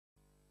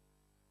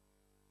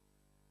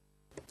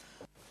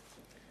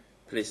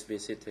Please be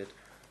seated.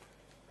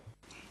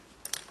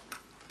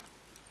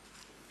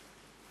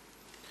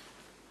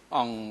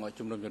 The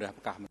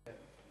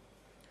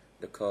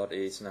court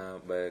is now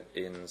back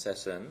in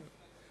session.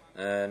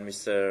 And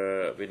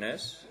Mr.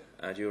 Witness,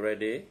 are you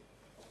ready?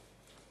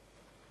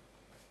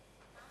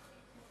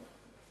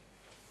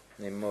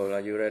 Nimol, are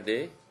you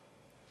ready?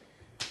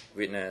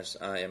 Witness,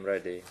 I am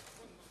ready.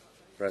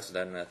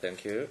 President,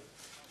 thank you.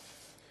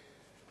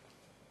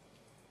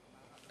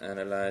 And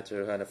I'd like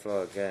to hand the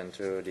floor again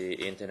to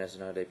the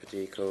International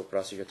Deputy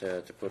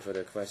Co-Prosecutor to put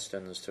further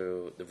questions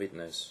to the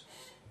witness.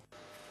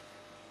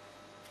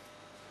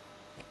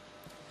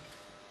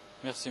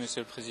 Merci,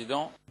 Monsieur le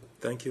Président.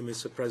 Thank you,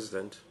 Mr.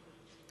 President.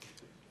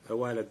 A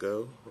while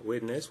ago,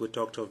 witness, we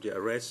talked of the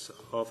arrest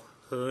of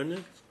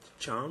Hearn,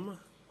 Cham,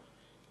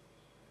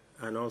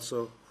 and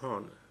also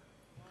Hon,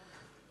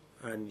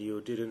 and you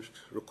didn't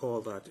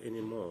recall that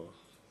anymore.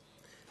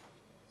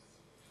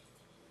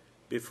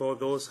 Before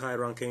those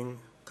high-ranking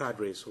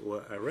cadres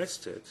were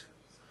arrested,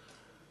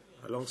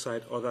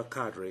 alongside other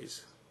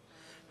cadres,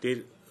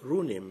 did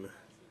Runim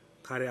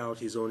carry out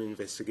his own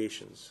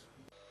investigations?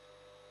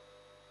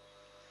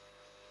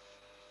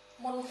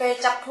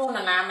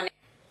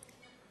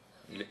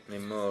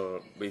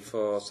 Nimol,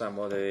 before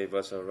somebody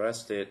was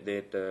arrested,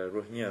 did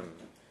Ruhnyam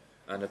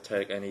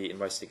undertake any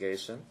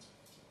investigation?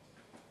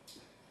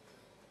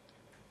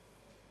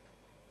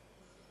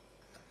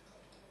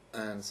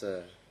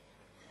 Answer.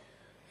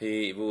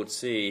 He would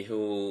see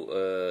who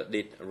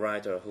did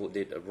right or who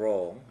did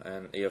wrong,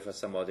 and if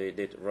somebody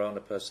did wrong, the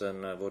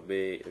person would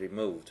be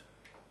removed.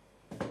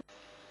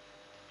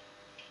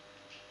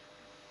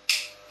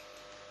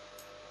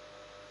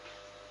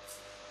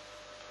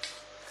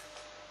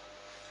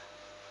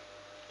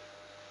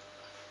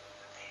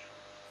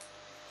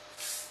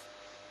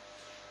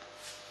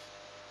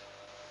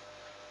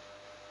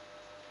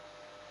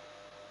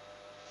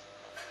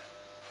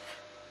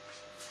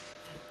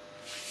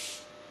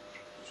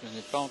 Je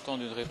n'ai pas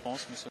entendu de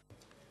réponse, Monsieur.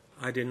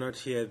 I did not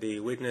hear the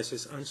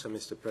witness's answer,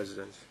 Mr.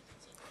 President.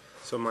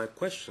 So my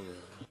question...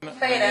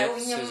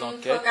 Ces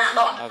enquêtes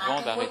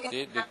avant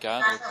d'arrêter des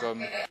cadres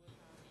comme...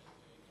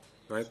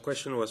 My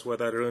question was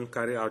whether Rune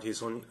carried out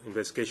his own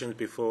investigations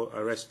before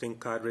arresting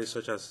cadres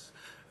such as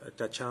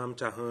Tacham,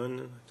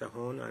 Tahon,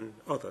 and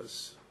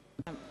others.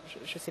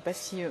 Je ne sais pas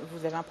si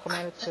vous avez un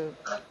problème avec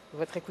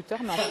votre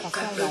écouteur, mais en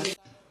français, on l'a.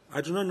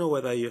 I do not know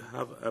whether you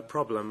have a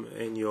problem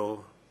in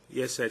your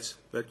earsets,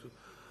 but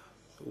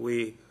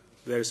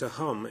there is a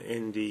hum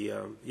in the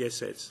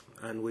earsets,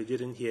 and we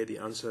didn't hear the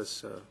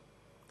answers,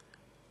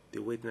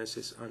 the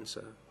witness's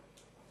answer.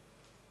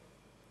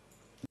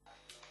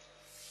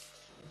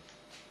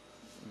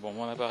 Bon,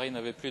 mon appareil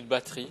n'avait plus de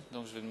batterie,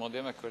 donc je vais demander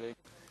à ma collègue.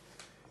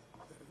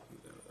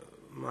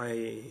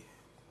 My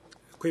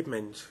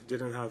equipment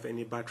didn't have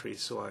any battery,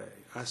 so I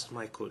asked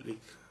my colleague.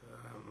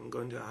 I'm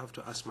going to have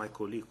to ask my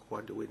colleague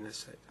what the witness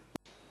said.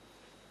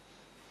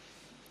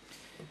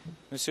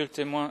 Monsieur le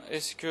témoin,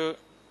 est-ce que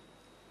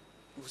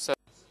vous savez...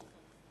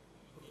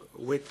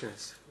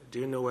 Witness, do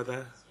you know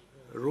whether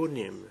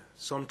Runim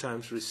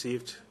sometimes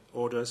received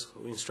orders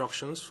or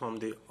instructions from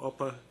the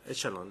upper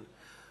echelon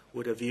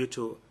with a view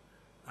to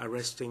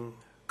arresting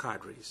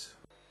cadres?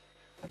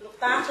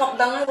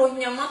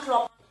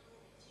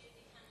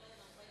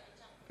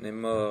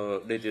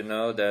 Nimol, did you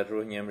know that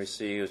Ruhnyam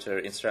received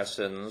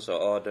instructions or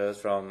orders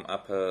from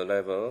upper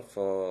level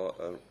for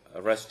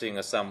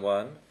arresting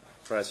someone?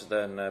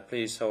 President,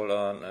 please hold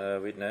on,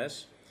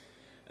 witness.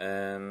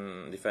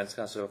 And Defense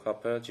Counsel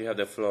Copper, do you have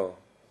the floor?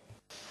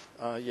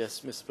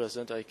 Yes, Mr.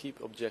 President, I keep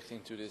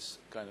objecting to this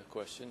kind of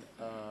question.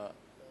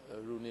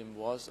 Runim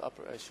was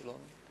upper echelon,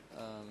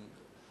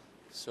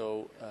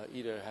 so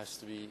either has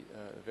to be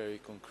very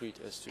concrete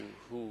as to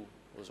who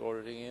was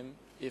ordering him,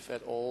 if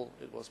at all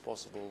it was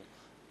possible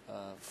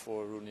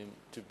for Runim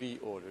to be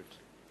ordered.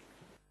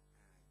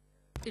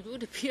 It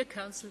would appear,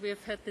 Counsel, we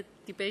have had the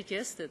debate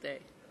yesterday,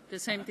 the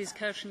same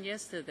discussion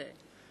yesterday.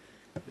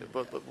 Yeah,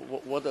 but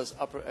what does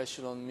upper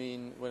echelon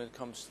mean when it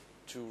comes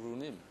to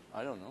Runim?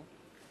 I don't know.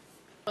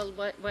 Well,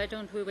 why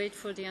don't we wait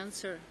for the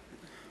answer?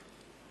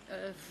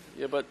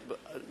 Yeah, but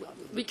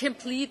we can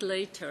plead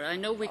later. I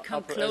know we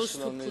come close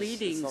to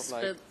pleadings,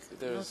 but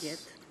not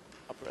yet.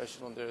 Upper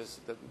echelon,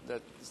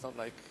 that it's not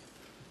like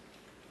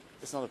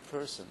it's not a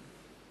person.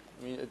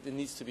 I mean, it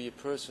needs to be a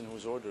person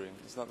who's ordering.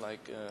 It's not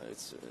like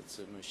it's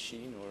a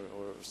machine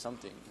or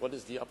something. What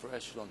is the upper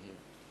echelon here?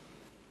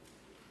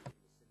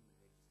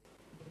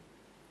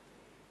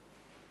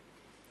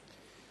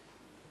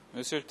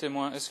 Monsieur le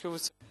témoin, est-ce que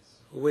vous...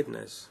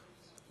 Witness,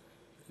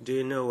 do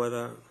you know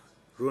whether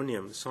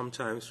Runim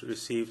sometimes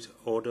received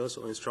orders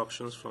or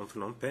instructions from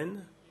Phnom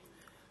Penh,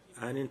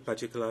 and in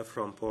particular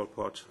from Pol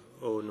Pot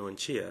or Nuon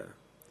Chea,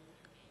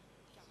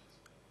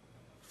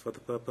 for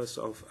the purpose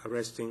of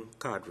arresting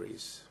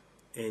cadres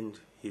in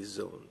his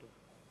zone?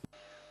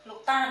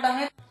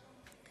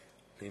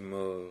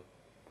 Nimol,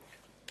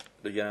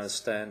 do you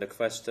understand the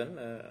question,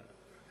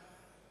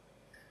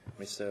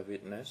 Mr.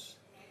 Witness?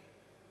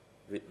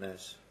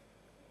 Witness.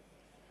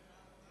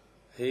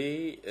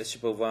 He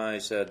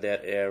supervised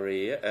that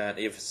area, and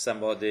if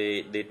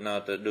somebody did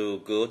not do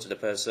good, the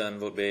person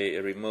would be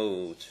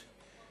removed.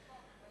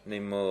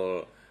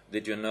 Nimul,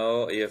 did you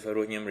know if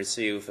Runyam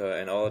received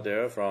an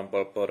order from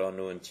Pol Pot or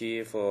Nuon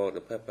Chea for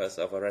the purpose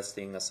of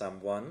arresting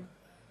someone?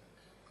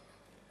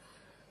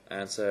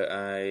 Answer,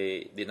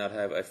 I did not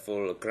have a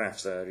full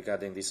grasp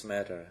regarding this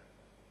matter.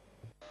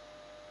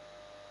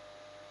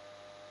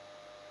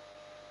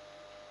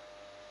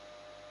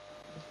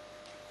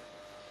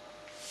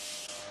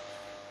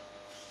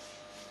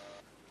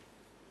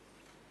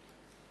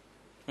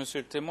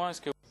 Monsieur le témoin,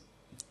 est-ce que...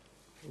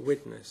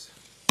 Witness,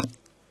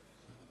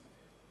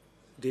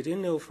 did you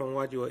know from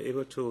what you were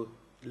able to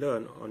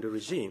learn on the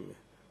regime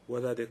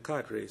whether the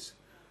cadres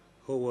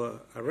who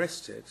were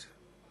arrested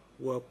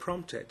were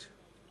prompted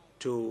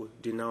to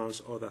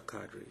denounce other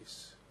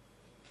cadres?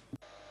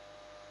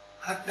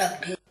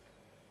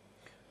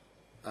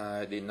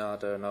 I did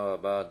not know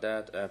about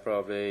that, and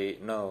probably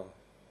no,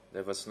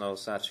 there was no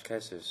such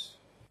cases.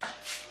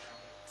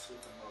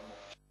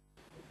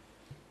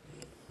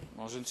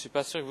 Bon, je ne suis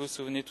pas sûr que vous vous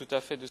souvenez tout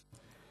à fait de...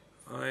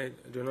 I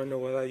do not know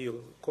whether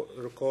you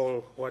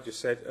recall what you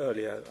said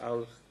earlier.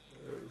 I'll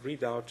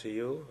read out to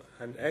you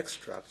an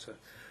extract,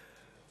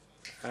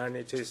 and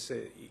it is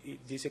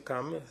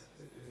DCCAM,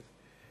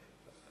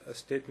 a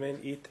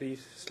statement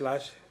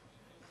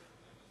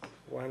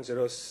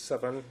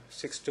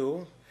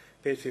E3/10762,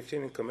 page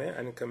 15 in Khmer,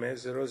 and in Khmer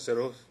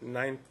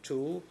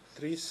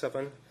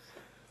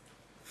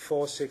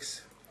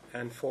 00923746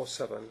 and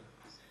 47.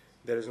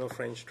 There is no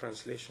French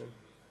translation.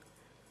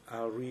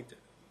 I'll read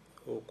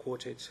or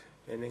quote it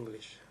in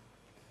English.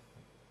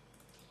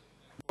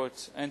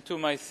 And to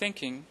my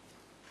thinking,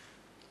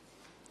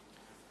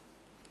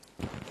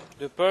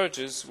 the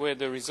purges were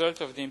the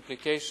result of the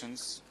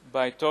implications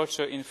by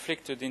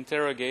torture-inflicted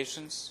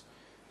interrogations,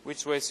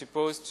 which were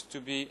supposed to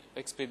be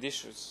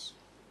expeditious.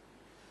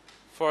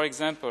 For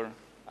example,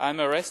 I'm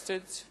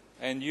arrested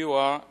and you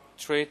are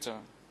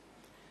traitor,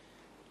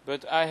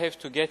 but I have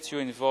to get you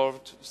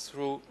involved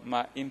through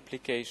my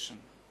implication.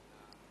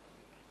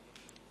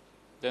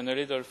 Then a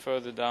little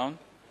further down,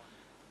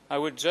 I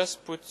would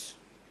just put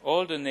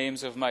all the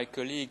names of my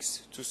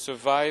colleagues to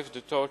survive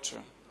the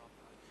torture.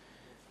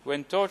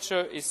 When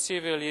torture is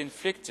severely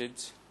inflicted,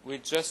 we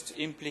just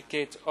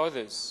implicate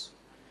others,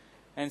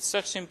 and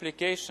such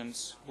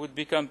implications would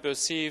become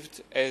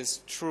perceived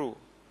as true.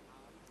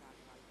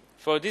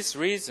 For this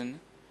reason,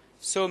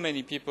 so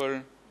many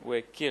people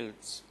were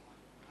killed.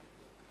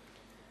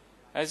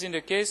 As in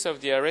the case of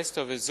the arrest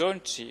of a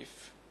zone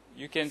chief,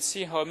 you can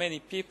see how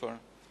many people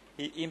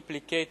he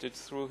implicated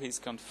through his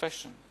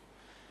confession.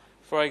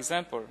 For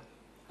example,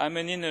 I'm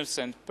an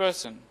innocent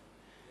person,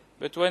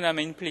 but when I'm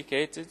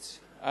implicated,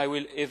 I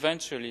will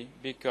eventually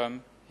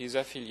become his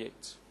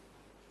affiliate.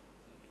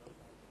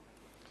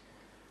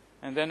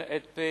 And then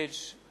at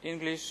page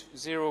English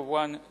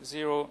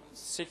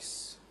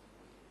 0106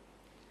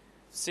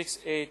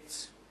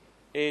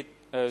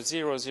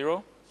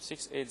 6800,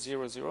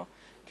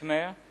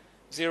 Khmer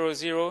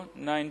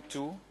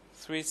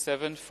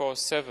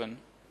 00923747.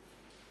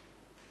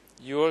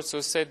 You also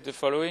said the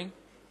following,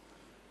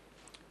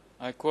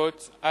 I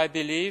quote, I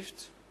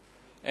believed,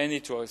 and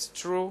it was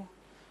true,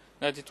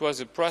 that it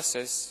was a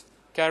process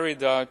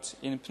carried out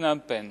in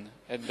Phnom Penh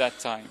at that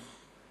time,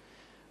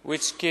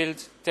 which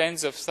killed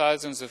tens of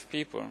thousands of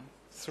people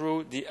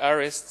through the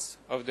arrests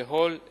of the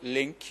whole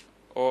link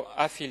or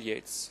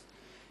affiliates,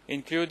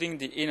 including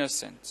the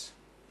innocent.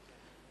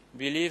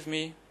 Believe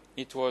me,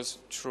 it was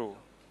true.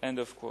 End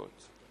of quote.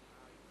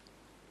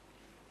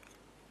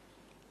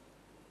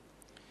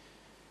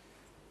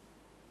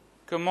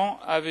 Comment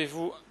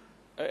avez-vous...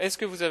 Est-ce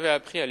que vous avez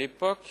appris à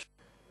l'époque...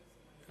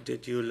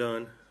 Did you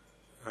learn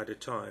at the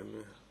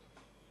time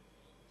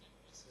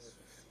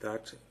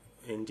that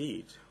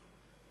indeed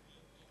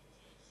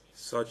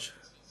such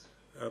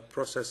a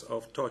process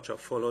of torture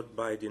followed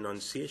by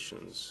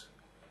denunciations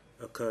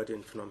occurred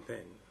in Phnom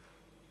Penh?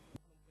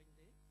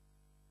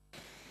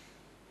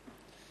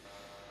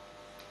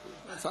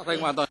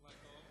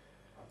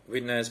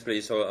 Witness,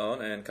 please hold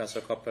on, and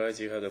Councillor Copper,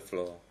 you have the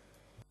floor.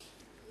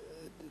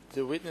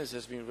 The witness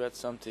has been read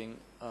something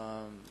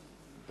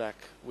back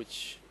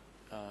which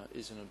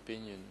is an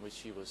opinion which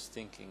he was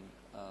thinking.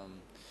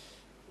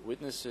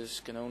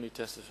 Witnesses can only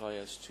testify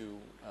as to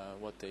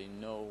what they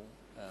know,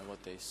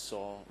 what they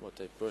saw, what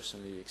they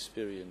personally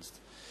experienced.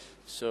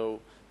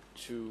 So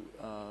to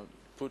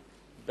put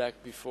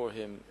back before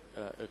him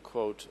a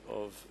quote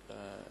of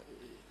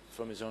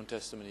from his own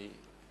testimony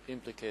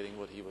implicating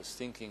what he was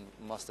thinking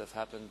must have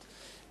happened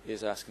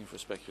is asking for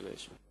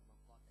speculation.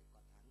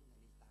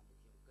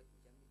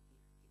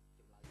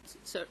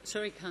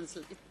 Sorry,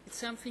 Counsel. It's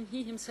something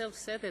he himself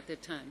said at the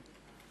time.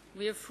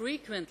 We have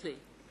frequently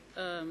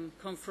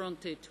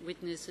confronted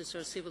witnesses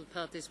or civil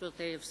parties what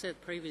they have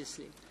said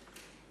previously.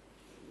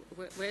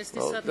 Where's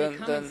this suddenly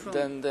coming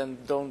from? Then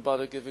don't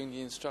bother giving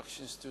the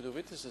instructions to the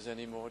witnesses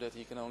anymore that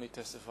he can only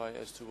testify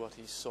as to what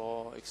he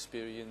saw,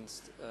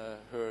 experienced,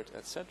 heard,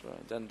 etc.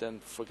 Then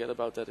forget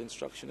about that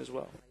instruction as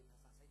well.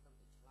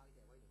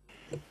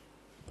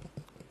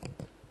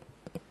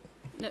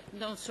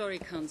 No, sorry,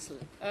 Counsel.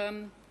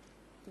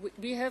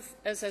 We have,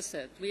 as I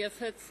said, we have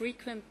had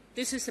frequent,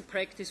 this is a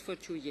practice for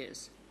 2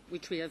 years,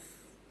 which we have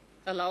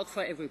allowed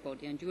for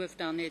everybody, and you have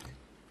done it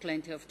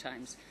plenty of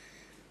times.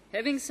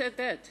 Having said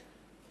that,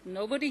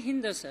 nobody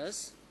hinders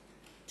us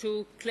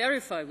to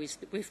clarify with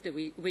the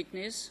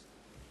witness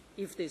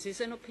if this is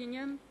an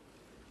opinion,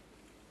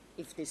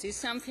 if this is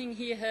something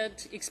he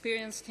had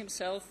experienced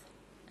himself,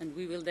 and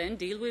we will then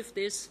deal with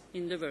this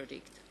in the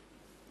verdict.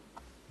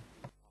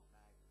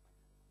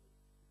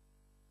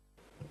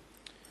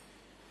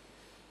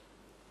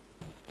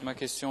 Ma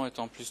question est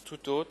en plus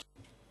tout autre.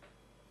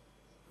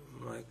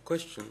 My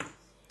question,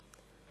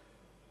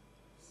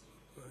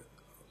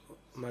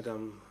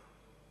 Madam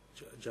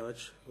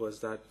Judge, was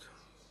that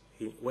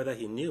whether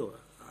he knew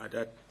at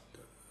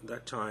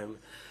that time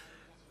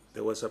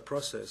there was a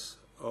process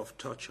of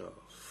torture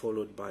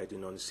followed by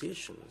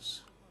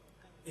denunciations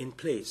in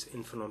place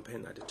in Phnom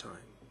Penh at the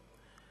time.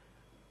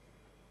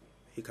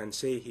 He can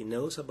say he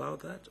knows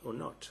about that or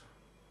not.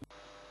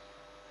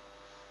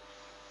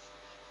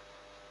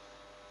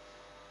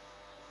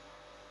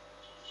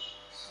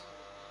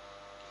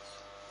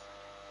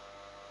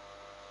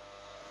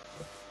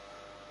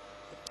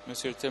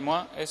 Monsieur le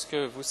témoin, est-ce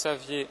que vous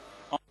saviez...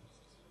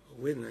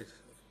 Witness,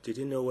 did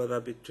you know whether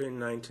between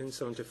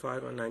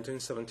 1975 and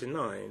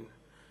 1979,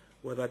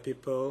 whether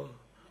people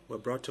were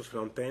brought to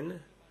Phnom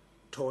Penh,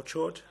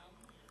 tortured,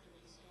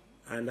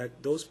 and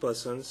that those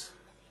persons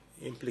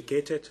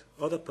implicated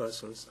other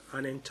persons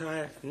and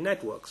entire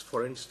networks,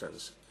 for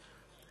instance?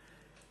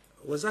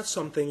 Was that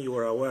something you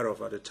were aware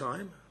of at the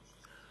time?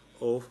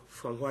 Or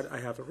from what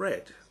I have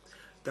read,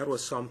 that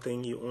was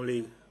something you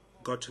only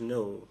got to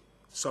know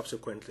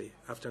subsequently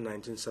after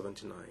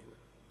 1979?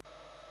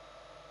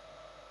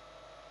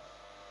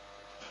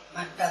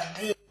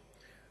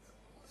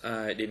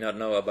 I did not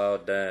know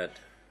about that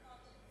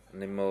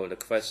anymore. The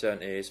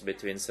question is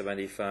between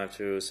 75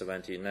 to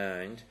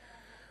 79,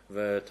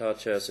 were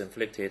tortures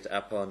inflicted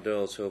upon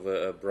those who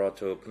were brought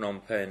to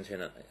Phnom Penh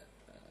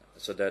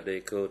so that they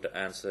could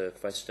answer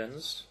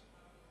questions,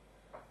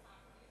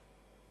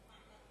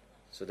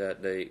 so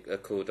that they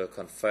could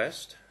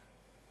confess?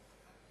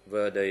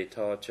 Were they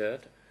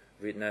tortured?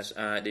 Witness,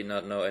 I did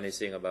not know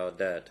anything about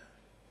that.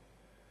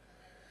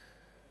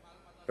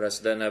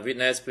 President,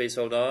 witness, please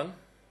hold on.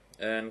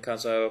 And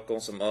Counsel Kong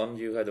Sam On,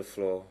 you have the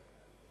floor.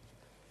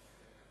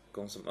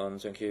 Kong Sam On,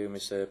 thank you,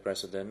 Mr.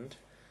 President.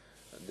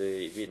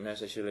 The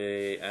witness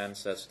actually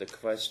answers the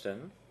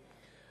question.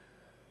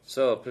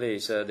 So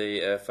please,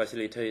 the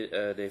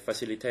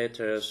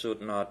facilitator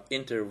should not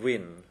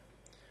intervene,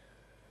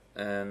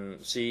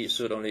 and she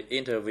should only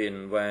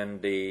intervene when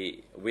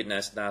the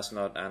witness does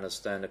not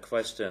understand the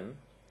question.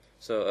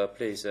 So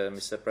please,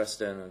 Mr.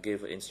 President,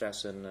 give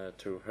instruction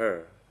to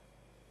her.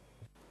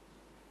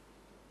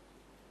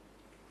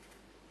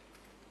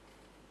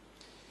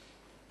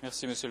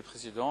 Merci, Monsieur le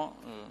Président.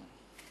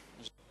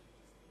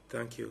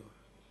 Thank you,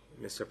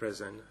 Mr.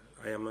 President.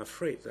 I am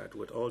afraid that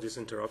with all these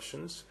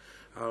interruptions,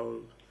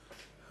 I'll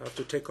have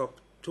to take up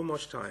too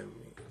much time,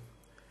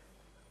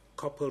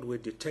 coupled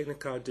with the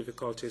technical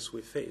difficulties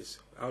we face.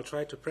 I'll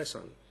try to press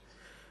on.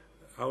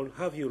 I'll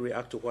have you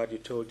react to what you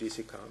told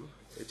DCCAM.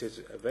 It is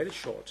a very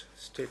short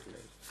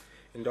statement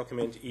in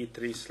document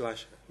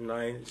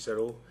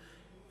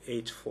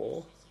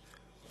E3/9084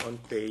 on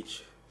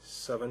page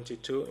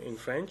 72 in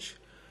French,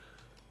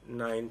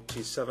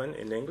 97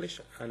 in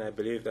English, and I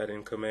believe that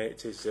in Khmer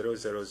it is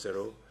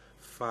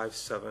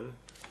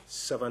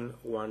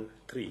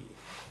 000577113.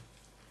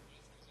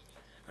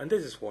 And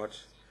this is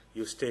what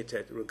you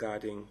stated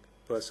regarding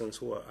persons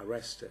who were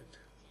arrested.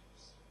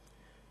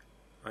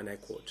 And I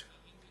quote,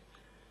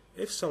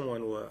 if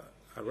someone were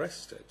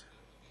arrested,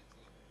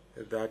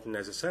 that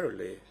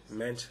necessarily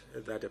meant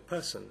that a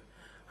person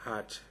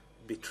had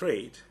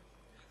betrayed.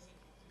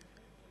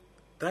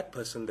 That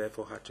person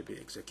therefore had to be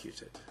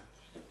executed.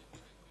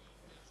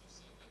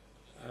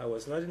 I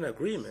was not in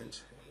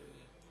agreement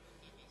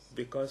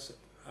because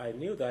I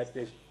knew that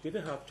they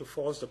didn't have to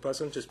force the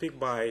person to speak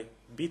by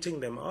beating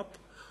them up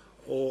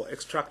or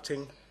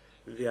extracting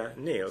their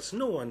nails.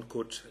 No one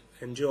could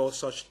endure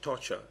such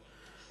torture.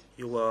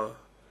 You were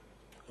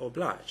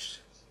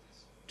obliged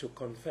to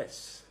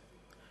confess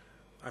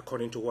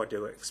according to what they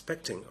were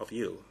expecting of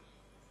you.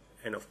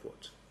 End of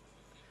quote.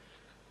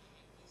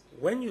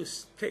 When you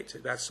state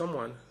that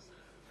someone,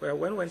 well,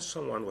 when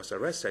someone was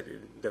arrested,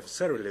 it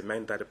necessarily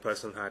meant that the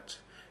person had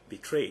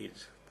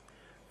betrayed,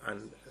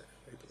 and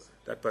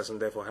that person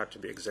therefore had to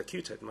be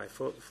executed. My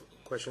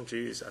question to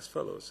you is as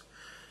follows.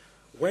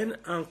 When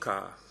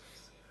Ankar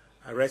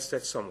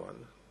arrested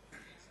someone,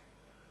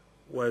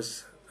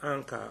 was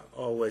Ankar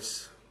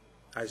always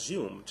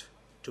assumed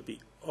to be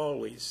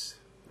always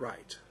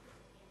right?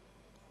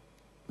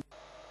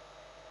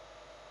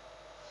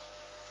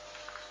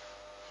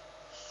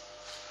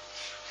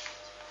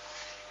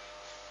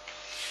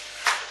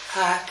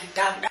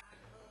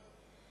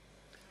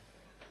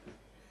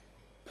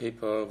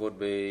 People would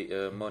be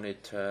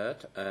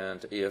monitored,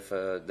 and if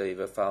they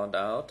were found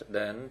out,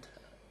 then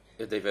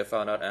if they were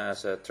found out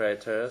as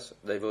traitors,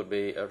 they would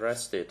be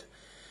arrested.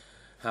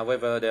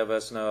 However, there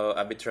was no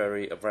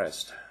arbitrary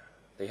arrest.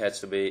 They had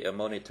to be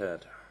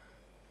monitored.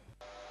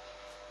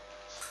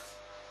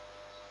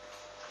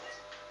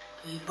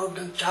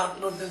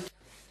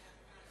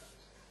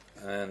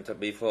 And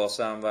before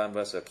someone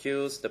was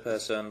accused, the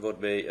person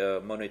would be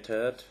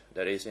monitored,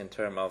 that is, in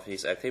terms of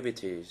his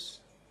activities.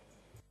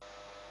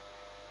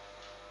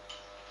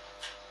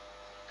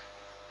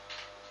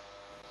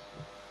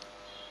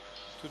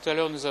 Tout à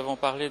l'heure, nous avons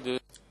parlé de...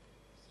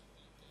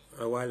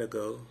 A while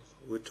ago,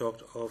 we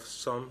talked of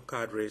some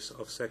cadres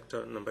of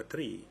Sector Number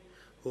 3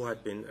 who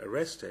had been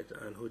arrested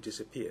and who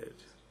disappeared.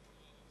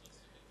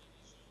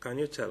 Can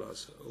you tell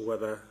us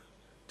whether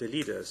the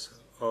leaders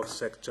of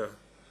Sector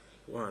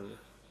 1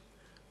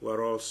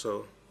 were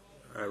also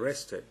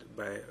arrested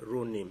by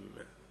RUNIM?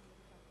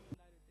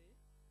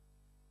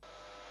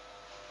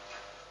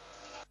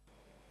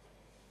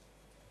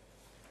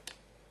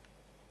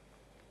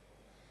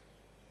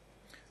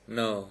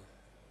 No,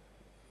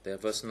 there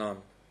was none.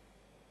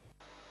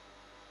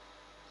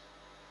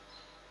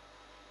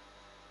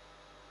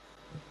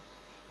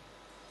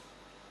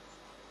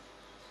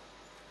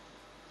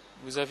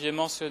 Vous aviez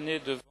mentionné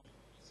devant...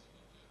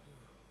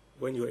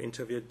 When you were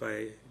interviewed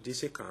by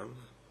DCCAM,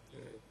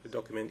 the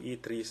document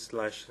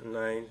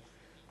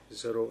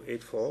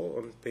E3/9084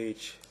 on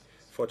page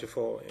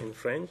 44 in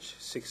French,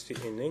 60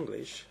 in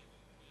English,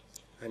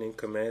 and in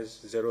Khmer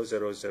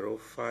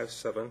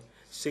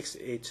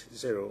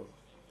 00057-680,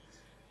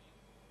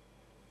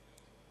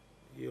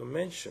 you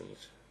mentioned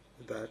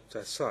that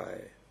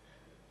Sai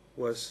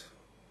was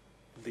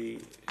the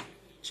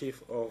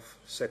chief of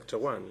Sector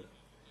 1,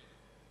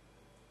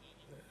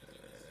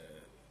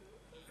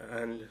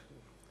 and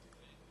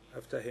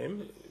after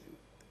him,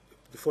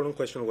 the following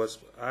question was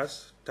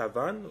asked,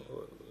 Tavan,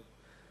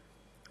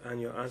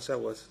 and your answer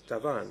was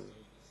Tavan.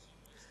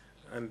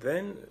 And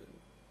then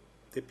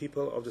the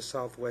people of the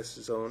Southwest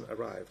Zone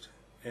arrived,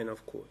 end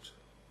of quote.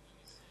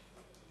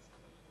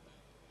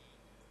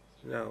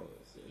 Now,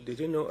 did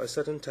you know a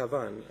certain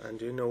Tavan, and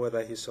do you know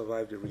whether he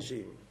survived the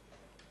regime?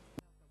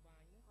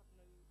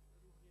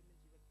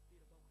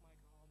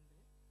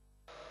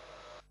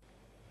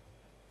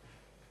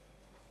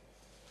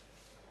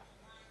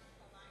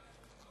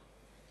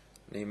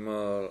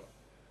 Nimol,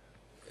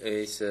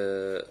 is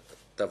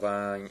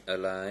Tavang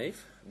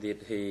alive?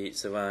 Did he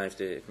survive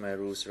the Khmer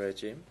Rouge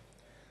regime?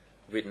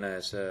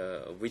 Witness,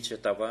 which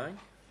Tavang?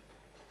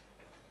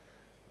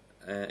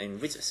 In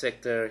which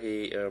sector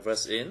he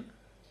was in?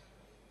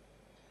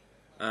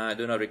 I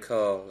do not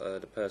recall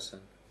the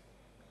person.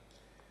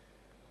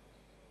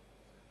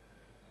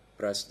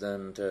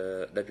 President,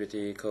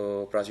 Deputy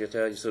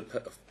Co-Prosecutor, you should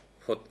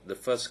put the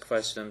first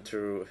question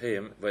to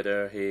him,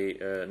 whether he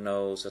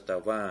knows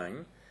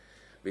Tavang,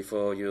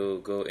 before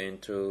you go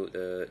into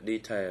the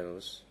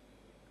details.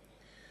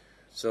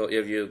 So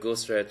if you go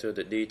straight to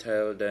the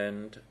detail,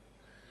 then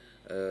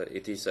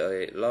it is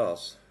a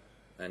loss,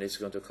 and it's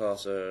going to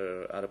cause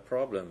other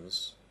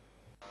problems.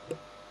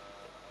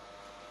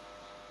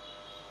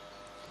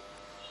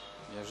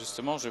 Bien,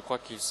 justement, je crois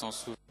qu'il s'en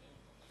souvient.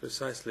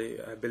 Precisely,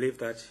 I believe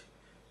that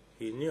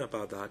he knew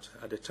about that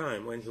at the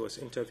time when he was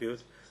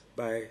interviewed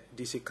by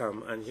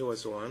DCCAM, and he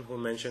was the one who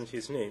mentioned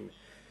his name.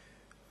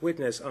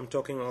 Witness, I'm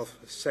talking of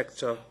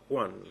Sector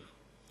 1.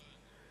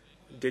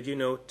 Did you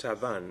know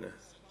Tavan,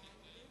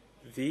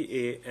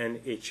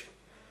 V-A-N-H,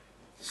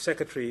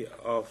 Secretary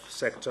of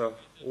Sector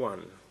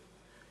 1?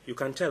 You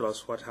can tell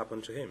us what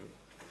happened to him.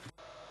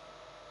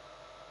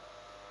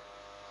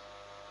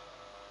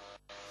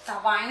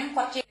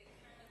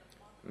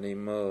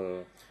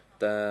 Nimol,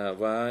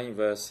 Tavang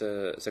was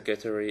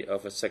Secretary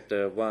of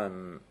Sector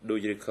 1. Do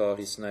you recall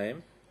his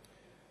name?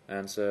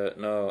 Answer,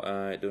 no,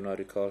 I do not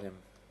recall him.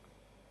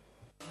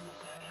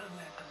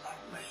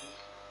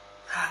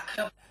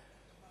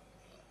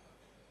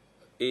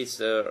 Is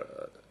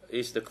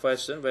the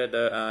question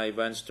whether I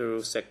went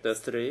to Sector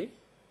 3?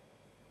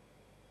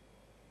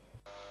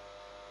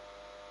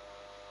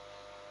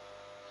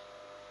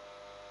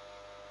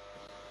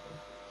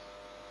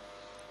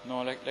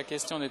 Non, la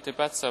question n'était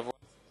pas de savoir.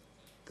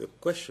 The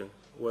question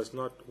was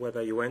not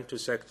whether you went to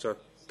Sector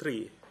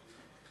 3.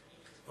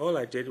 All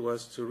I did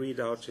was to read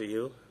out to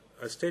you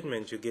a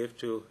statement you gave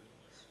to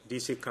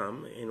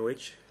DCCAM in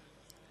which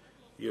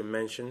you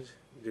mentioned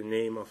the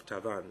name of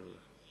Tavan,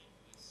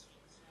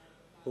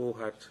 who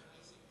had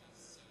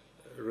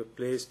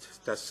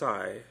replaced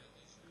Tasai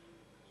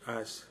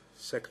as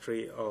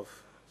Secretary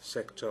of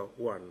Sector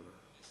 1.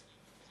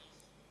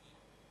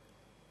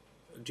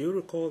 Do you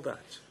recall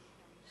that?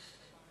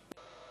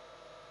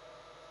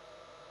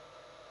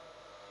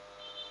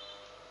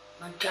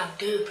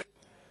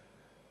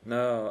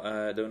 No,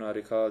 I do not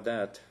recall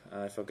that.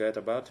 I forget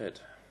about it.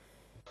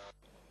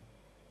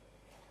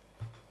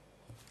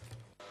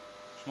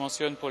 Je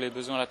mentionne pour les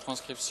besoins de la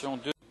transcription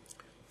deux.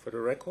 For the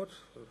record,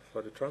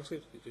 for the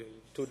transcript,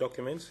 two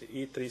documents,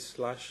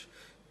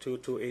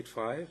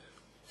 E3/2285,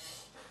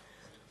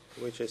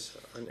 which is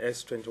an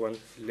S21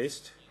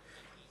 list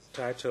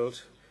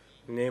titled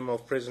Name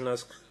of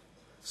Prisoners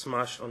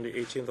Smashed on the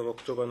 18th of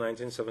October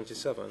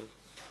 1977,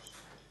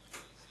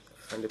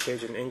 and the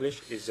page in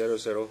English is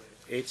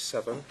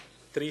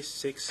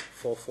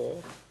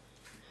 00873644.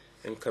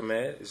 In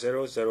Khmer,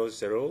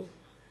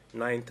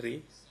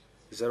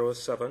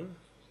 0009307,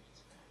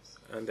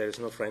 and there is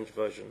no French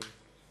version.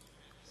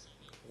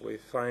 We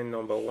find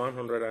number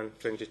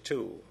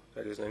 122,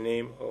 that is the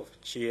name of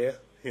Chie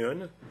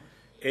Hyun,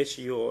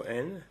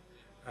 H-U-O-N,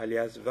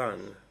 alias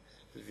Van,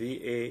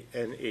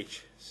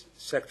 V-A-N-H,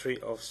 Secretary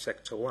of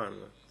Sector 1,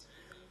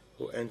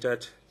 who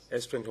entered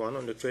S21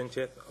 on the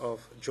 20th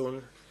of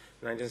June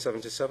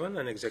 1977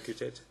 and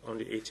executed on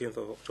the 18th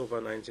of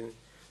October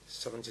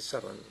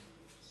 1977.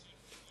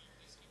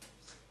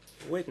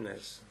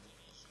 Witness,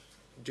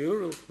 do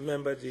you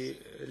remember the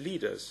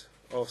leaders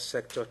of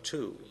Sector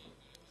 2?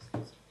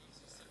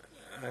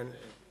 And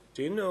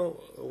do you know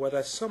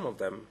whether some of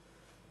them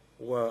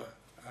were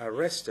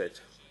arrested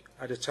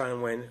at the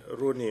time when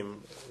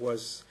Runim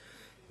was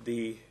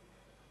the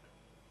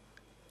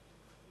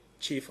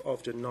chief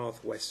of the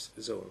Northwest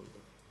Zone?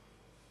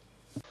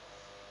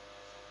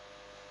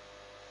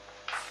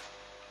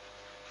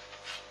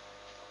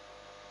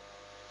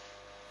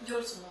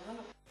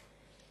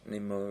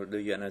 Nimo, do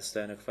you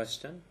understand the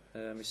question,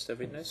 Mr.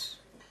 Witness?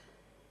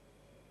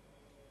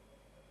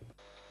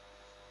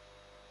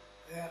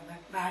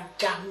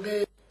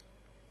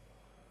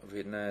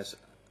 Witness,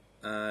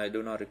 I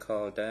do not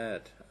recall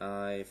that.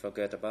 I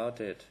forget about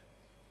it.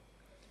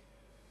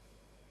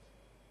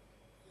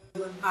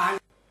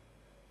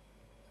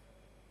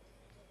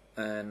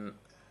 And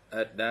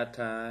at that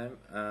time,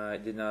 I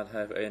did not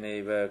have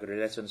any work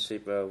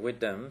relationship with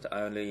them.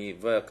 I only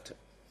worked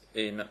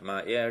in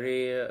my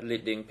area,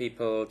 leading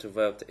people to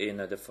work in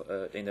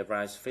the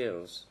rice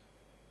fields.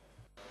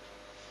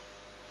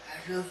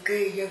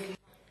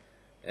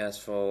 As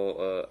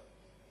for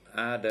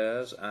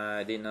others,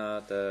 I did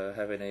not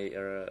have any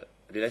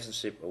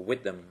relationship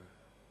with them.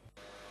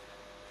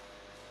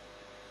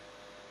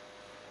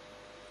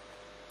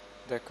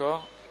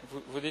 D'accord.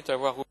 Vous dites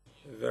avoir...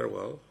 Very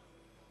well.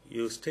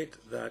 You state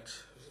that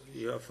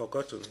you have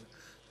forgotten.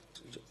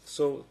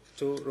 So,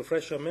 to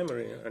refresh your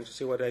memory and to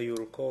see whether you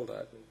recall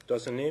that,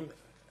 does the name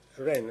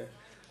Ren,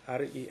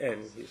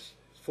 R-E-N, his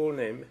full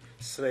name,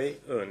 Srey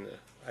Un,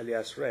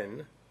 alias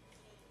Ren,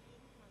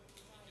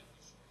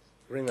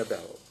 ring a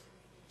bell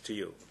to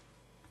you?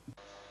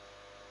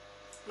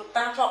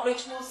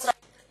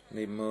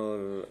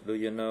 Nimul, do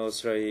you know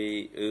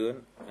Srey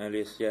Un,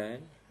 alias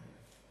Jan?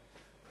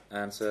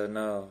 Answer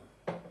no.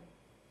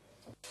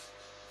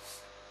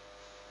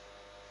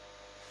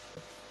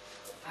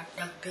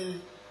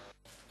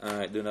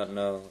 I do not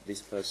know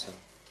this person.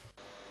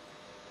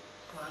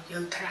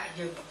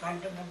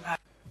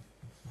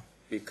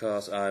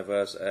 Because I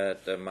was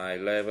at my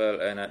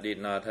level and I did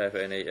not have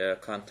any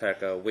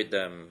contact with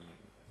them.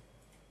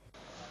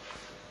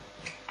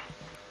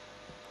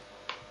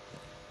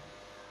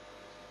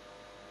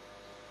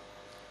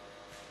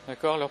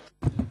 D'accord.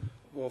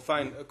 Well,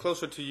 fine.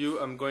 Closer to you,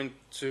 I'm going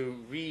to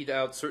read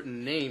out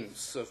certain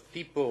names of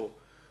people,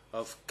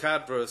 of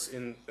cadres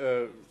in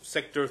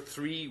Sector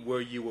 3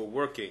 where you were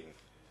working.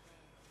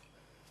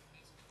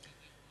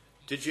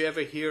 Did you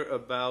ever hear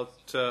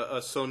about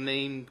a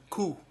Sonain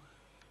Ku,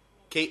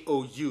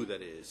 K-O-U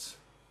that is,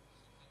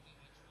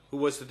 who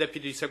was the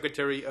Deputy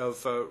Secretary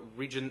of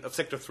Region of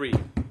Sector 3?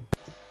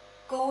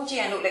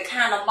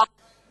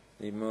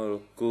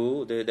 Nimul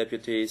Ku, the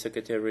Deputy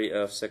Secretary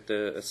of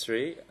Sector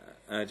 3.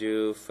 Are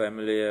you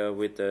familiar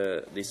with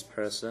this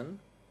person?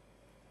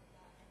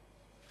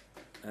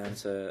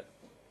 Answer,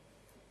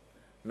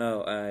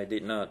 no, I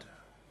did not.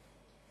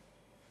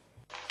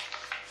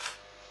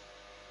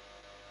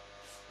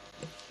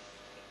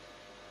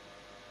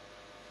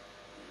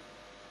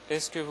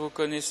 Est-ce que vous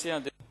connaissez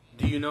un des...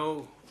 Do you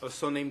know a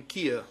son named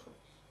Kia?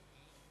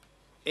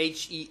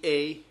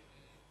 H-E-A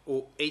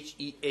or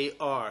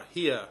H-E-A-R,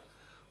 here,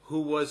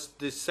 who was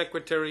the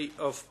Secretary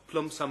of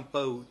Plum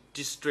Sampo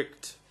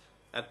District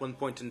at one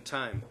point in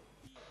time?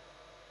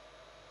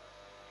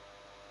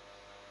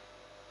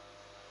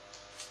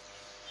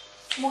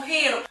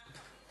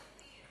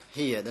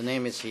 Here, the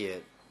name is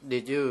here.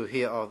 Did you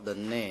hear of the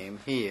name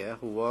here,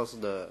 who was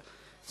the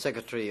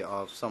Secretary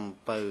of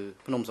Sampo,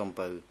 Phnom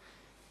Sampo?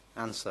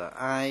 Answer,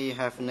 I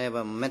have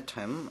never met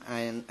him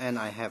and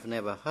I have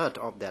never heard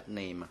of that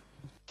name.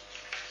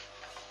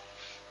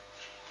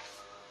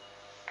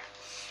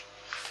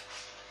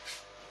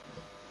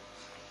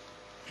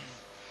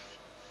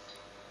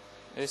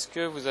 Est-ce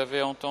que vous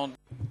avez entendu...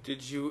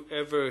 Did you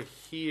ever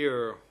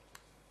hear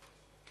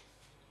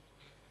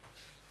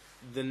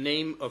the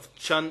name of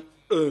Chan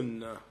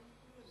Un,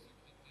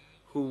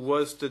 who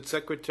was the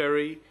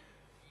Secretary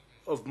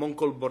of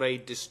Mongkol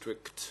Borei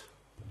District?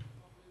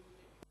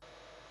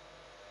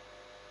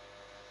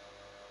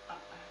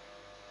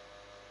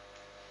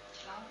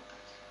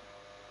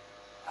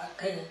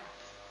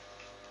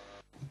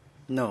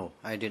 No,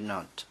 I did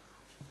not.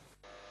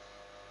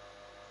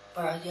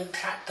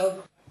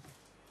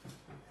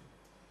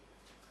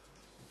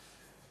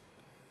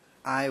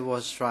 I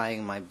was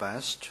trying my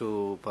best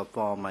to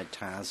perform my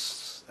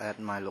tasks at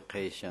my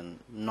location,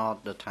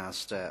 not the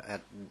tasks at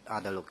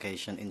other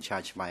location in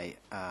charge by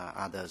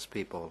others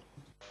people.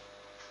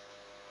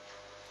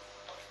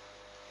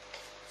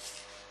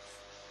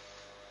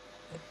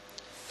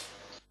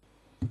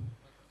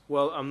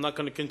 Well, I'm not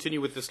going to continue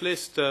with this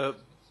list,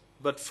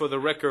 but for the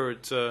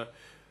record,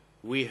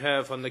 we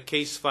have on the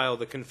case file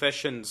the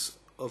confessions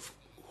of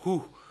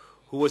who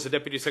was the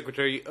Deputy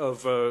Secretary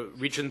of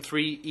Region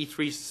 3,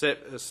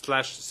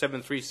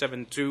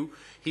 E3/7372.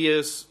 He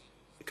is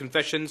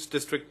Confessions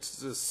District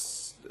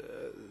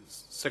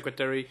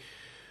Secretary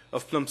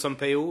of Plum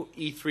Sampeu,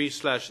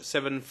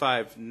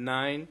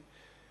 E3/759,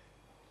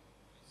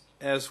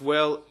 as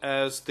well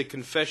as the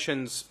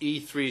Confessions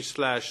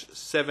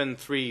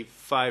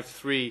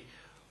E3/7353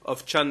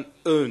 of Chan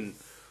Un,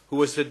 who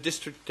was the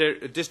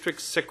District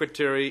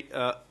Secretary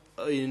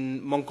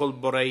in Mongkol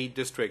Borei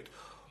District.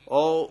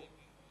 All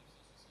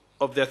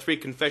of their three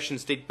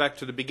confessions date back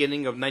to the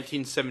beginning of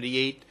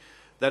 1978,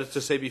 that is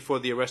to say before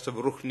the arrest of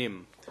Ruch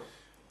Nim.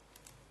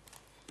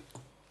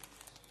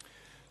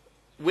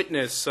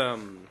 Witness,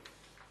 do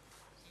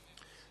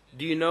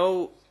you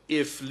know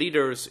if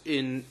leaders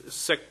in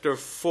Sector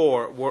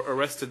 4 were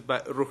arrested by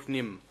Ruch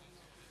Nim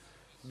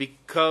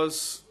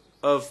because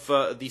of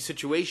the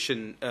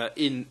situation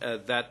in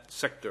that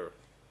sector?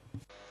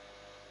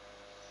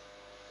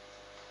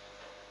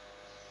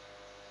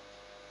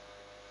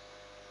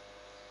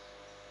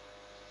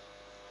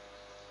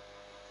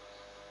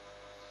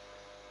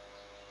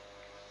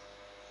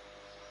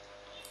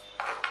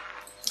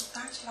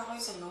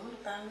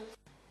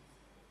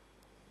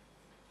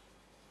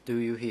 Do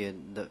you hear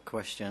the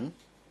question?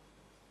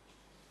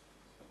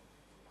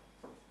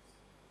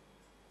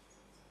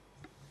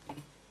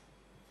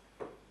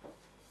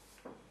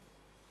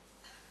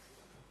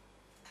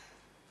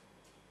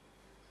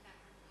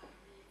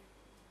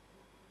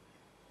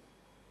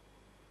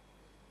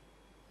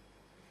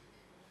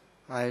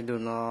 I do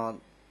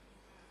not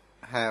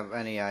have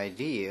any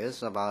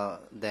ideas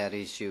about that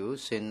issue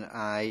since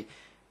I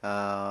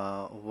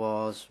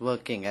was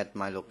working at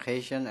my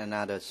location and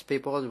other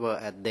people were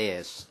at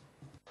theirs.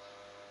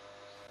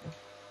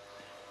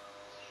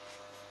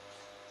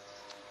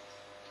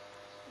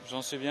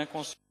 J'en suis bien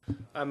conscient.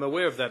 I'm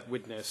aware of that,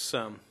 witness,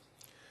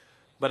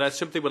 but I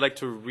simply would like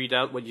to read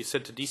out what you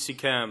said to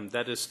DCCAM.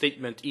 That is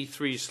statement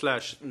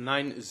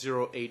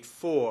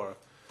E3/9084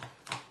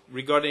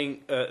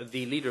 regarding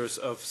the leaders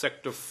of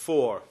Sector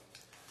 4.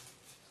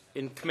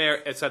 In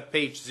Khmer, it's at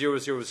page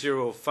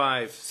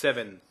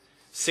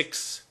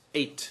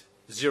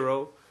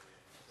 00057680.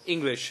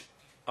 English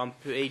on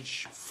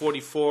page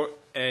 44,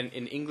 and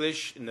in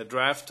English, in the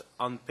draft,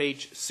 on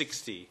page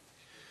 60.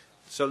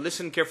 So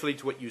listen carefully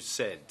to what you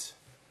said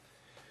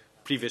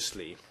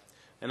previously.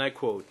 And I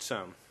quote,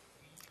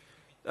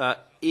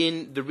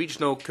 in the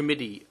regional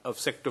committee of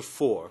Sector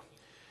 4,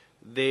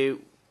 there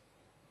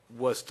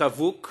was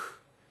Tavuk,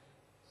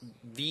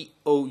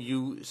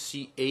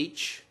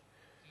 VOUCH,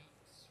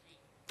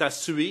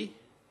 Tasui,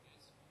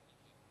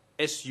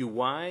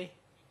 SUY,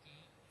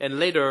 and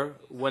later,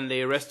 when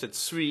they arrested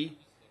Sui,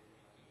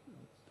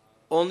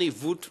 only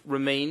Vut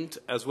remained,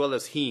 as well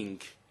as Hing,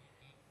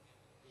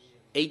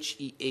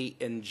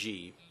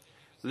 HEANG.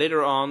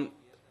 Later on,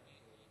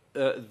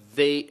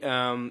 they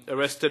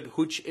arrested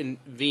Huch in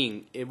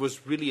Ving. It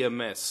was really a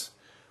mess.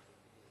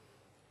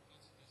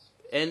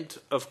 End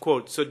of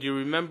quote. So do you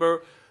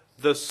remember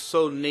the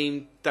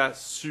so-named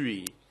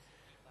Tasui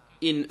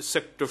in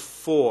Sector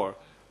 4,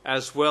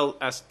 as well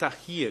as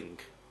Tahieng?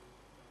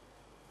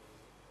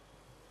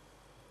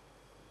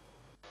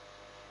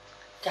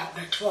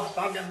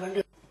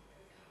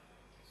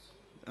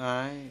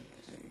 I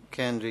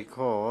can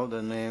recall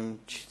the name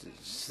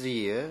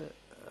Sia,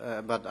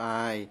 but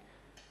I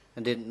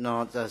did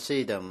not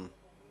see them.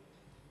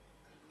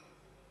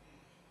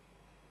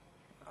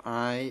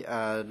 I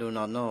do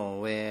not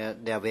know where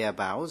their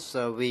whereabouts.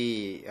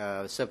 We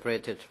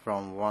separated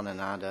from one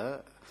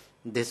another.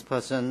 This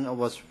person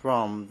was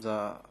from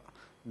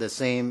the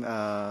same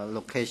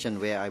location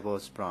where I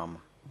was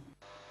from.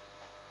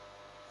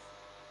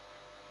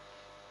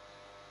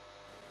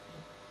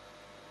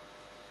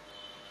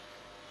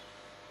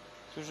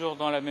 Toujours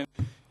dans la même.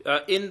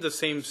 In the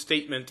same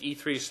statement,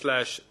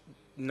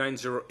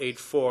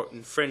 E3/9084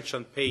 in French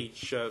on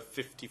page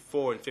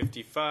 54 and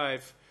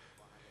 55,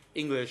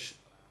 English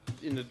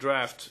in the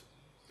draft,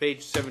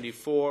 page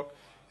 74,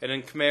 and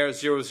in Khmer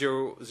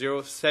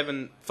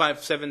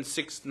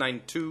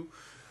 0007577692,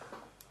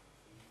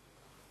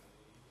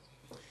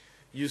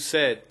 you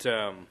said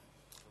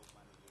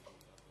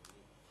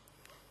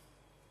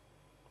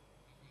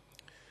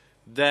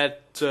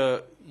that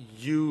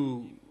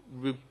you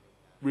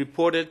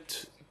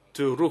reported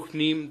to Ruch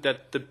Nim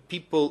that the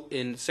people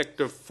in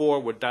Sector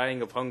 4 were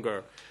dying of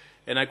hunger.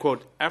 And I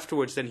quote,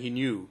 afterwards then he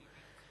knew.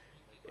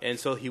 And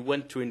so he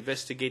went to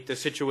investigate the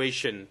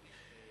situation.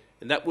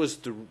 And that was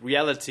the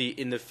reality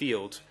in the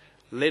field.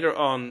 Later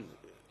on,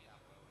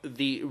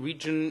 the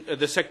region,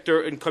 the sector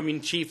and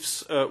commune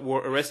chiefs were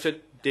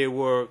arrested. There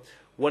were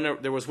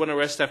There was one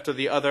arrest after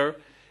the other,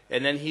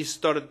 and then he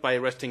started by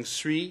arresting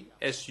Sui,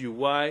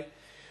 S-U-Y,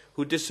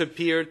 who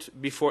disappeared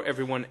before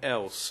everyone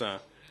else.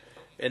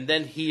 And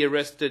then he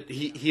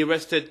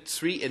arrested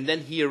Sui, and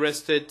then he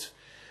arrested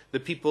the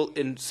people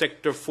in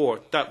Sector 4,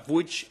 Ta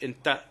Vuch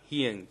and Ta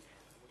Hieng.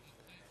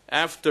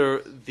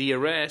 After the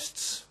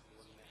arrests,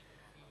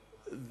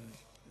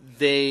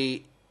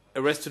 they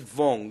arrested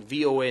Vong,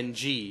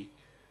 V-O-N-G.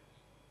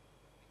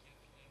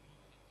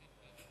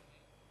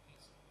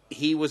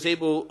 He was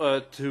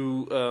able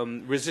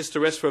to resist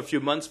arrest for a few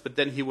months, but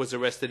then he was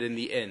arrested in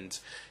the end.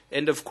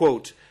 End of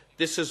quote.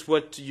 This is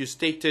what you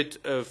stated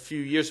a few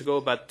years ago,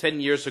 about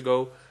 10 years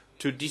ago,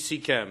 to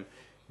DC Cam.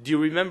 Do you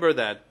remember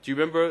that? Do you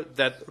remember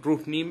that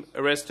Ruhnim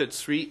arrested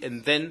Sri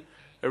and then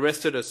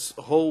arrested a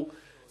whole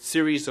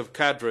series of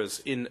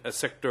cadres in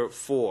Sector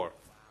 4?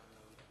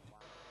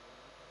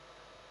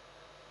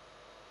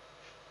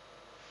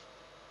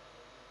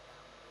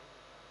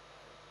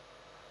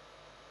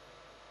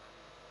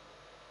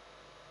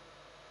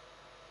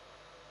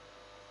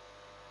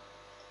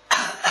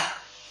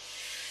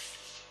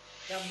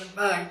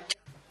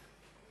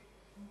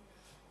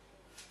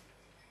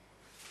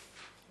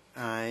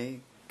 I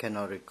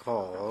cannot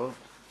recall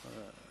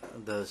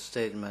the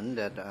statement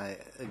that I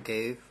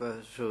gave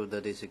through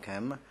the DC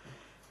cam.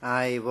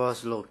 I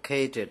was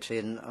located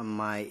in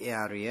my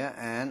area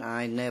and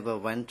I never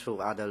went to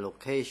other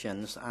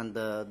locations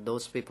under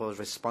those people's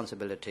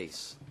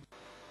responsibilities.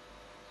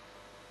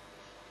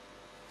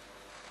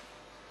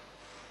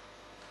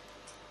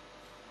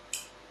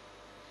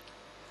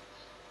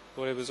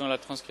 Pour les besoins de la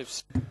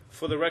transcription.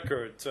 For the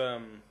record,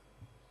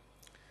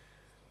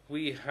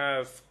 we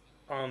have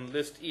on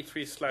list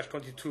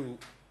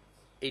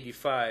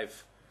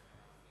E3/2285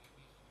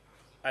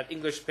 at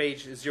English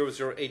page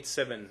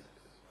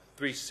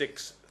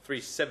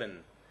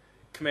 00873637,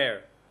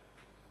 Khmer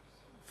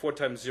 4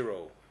 times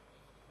 0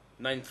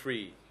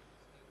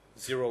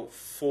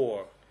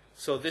 9304.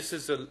 So this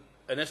is an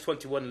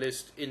S21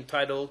 list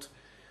entitled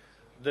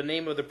 "The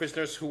Name of the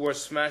Prisoners Who Were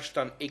Smashed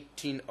on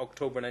 18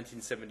 October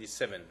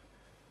 1977.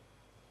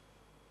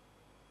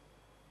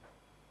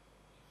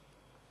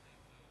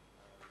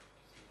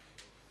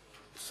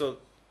 So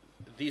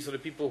these are the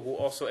people who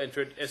also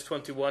entered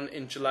S21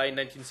 in July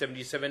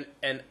 1977,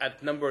 and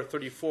at number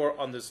 34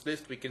 on this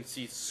list we can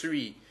see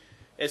Sui,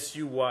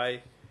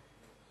 S-U-Y.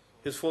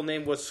 His full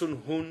name was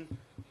Sun Hun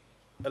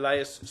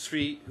Elias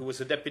Sri, who was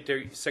the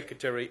Deputy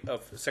Secretary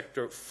of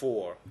Sector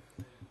 4.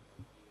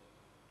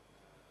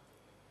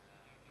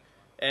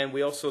 And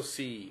we also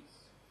see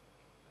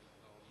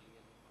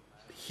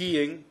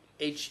Hieng,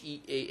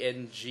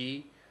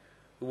 H-E-A-N-G,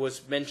 who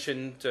was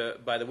mentioned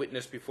by the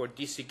witness before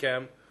DC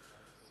Cam,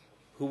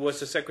 who was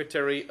the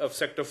Secretary of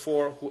Sector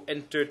 4, who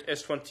entered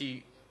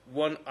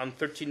S21 on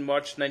 13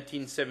 March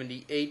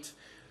 1978.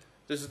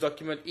 This is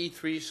document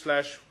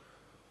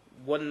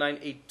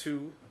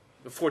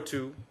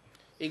E3/1982-42,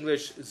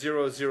 English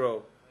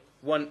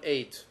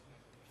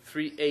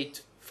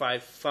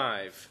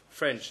 00183855,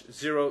 French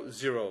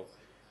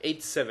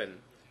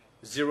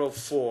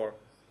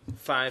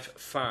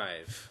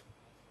 00870455,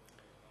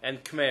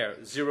 and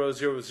Khmer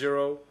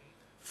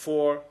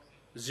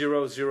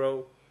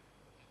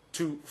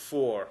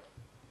 0004024.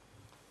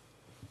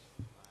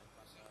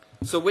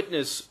 So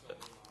witness,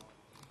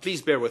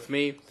 please bear with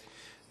me.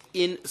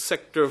 In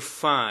Sector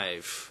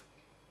 5,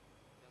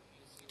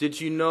 did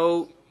you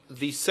know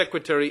the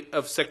Secretary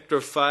of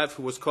Sector 5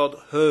 who was called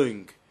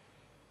Hoeng?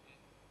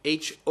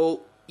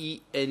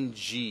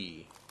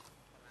 H-O-E-N-G.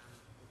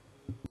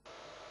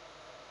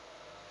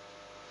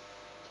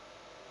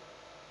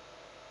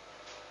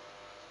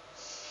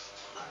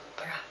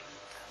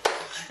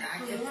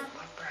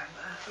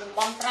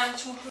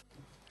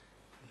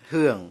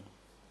 Hoeng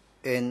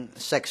in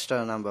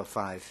sector number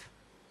 5.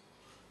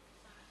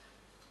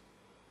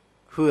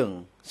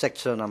 Hoeng,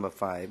 sector number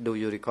 5. Do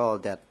you recall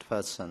that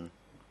person?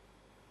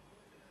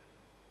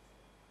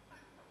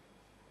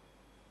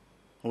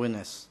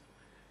 Witness.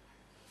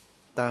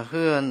 The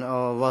Hoeng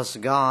was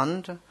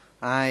gone.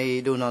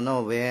 I do not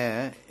know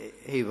where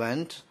he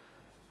went.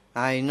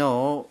 I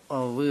know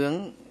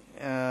Hoeng,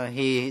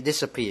 he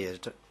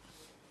disappeared.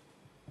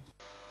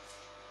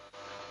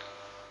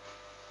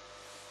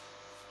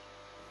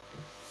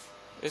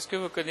 Est-ce que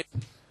vous connaissez?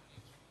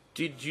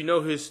 Did you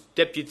know his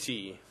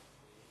deputy?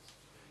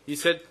 He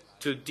said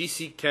to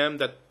DC Cam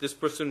that this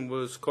person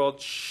was called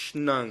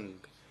Chnang.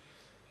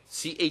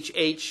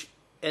 C-H-H-N-A-N-G.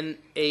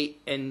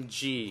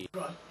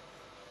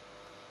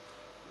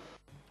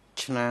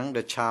 Chnang,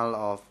 the child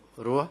of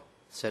Ruah,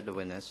 said the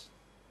witness.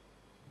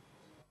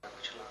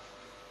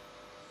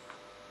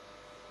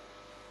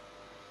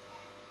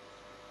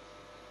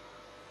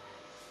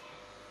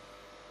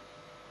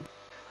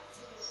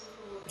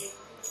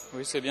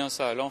 Oui, c'est bien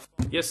ça, l'enfant.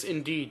 Yes,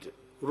 indeed.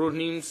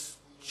 Rohnim's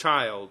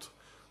child.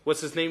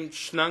 What's his name?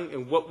 Chnang,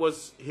 and what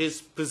was his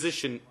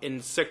position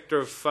in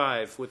Sector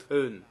 5 with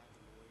Hoeng?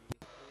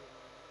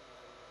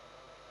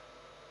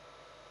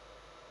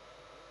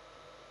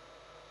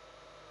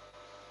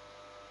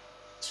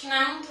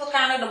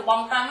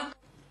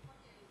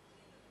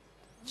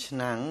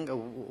 Chnang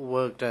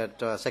worked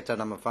at sector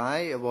number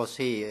 5. Was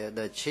he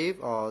the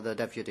chief or the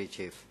deputy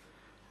chief?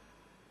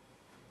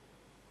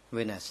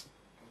 Witness.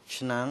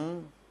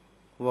 Chnang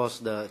was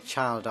the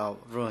child of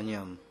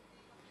Ruonyam.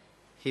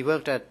 He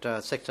worked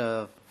at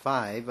sector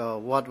 5.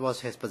 What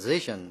was his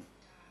position?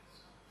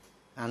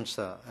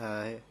 Answer.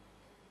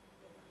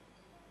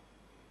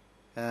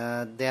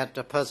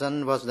 That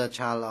person was the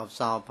child of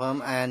Sao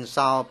Pum, and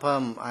Sao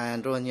Pum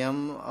and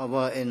Ruonyam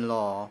were in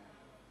law.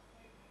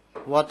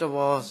 What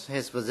was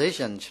his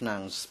position,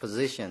 Chnang's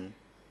position?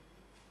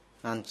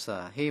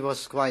 Answer. He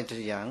was quite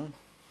young.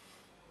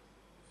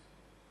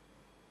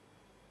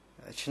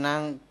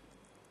 Chnang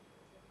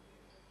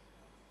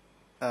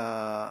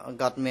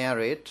got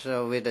married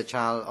with the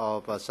child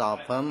of Sao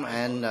Pum,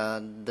 and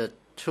the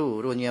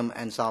two, Ruonyam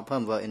and Sao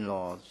Pum, were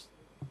in-laws.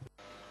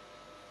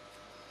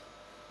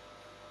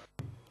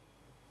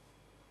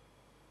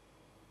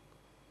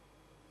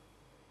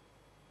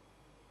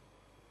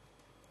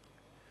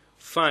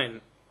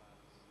 Fine.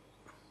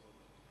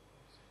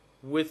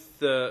 With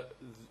the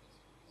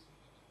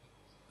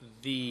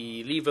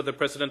leave of the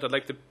President, I'd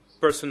like the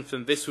person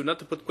from Visu not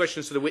to put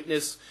questions to the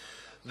witness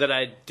that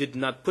I did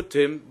not put to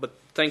him, but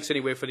thanks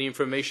anyway for the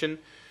information.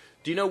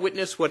 Do you know,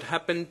 witness, what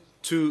happened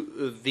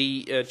to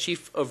the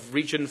Chief of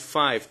Region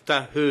 5,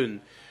 Ta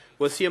Hun?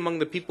 Was he among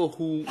the people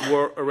who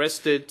were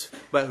arrested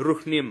by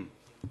Ruhnim?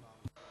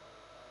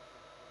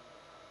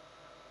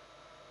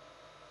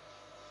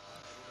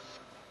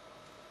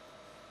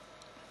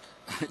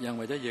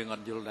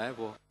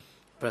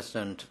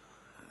 President,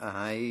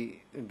 I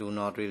do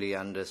not really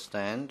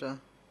understand.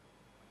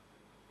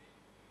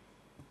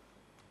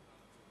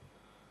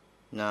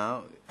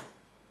 Now,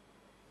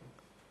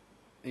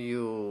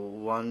 you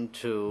want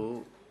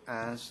to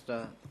ask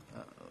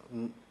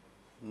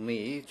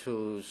me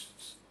to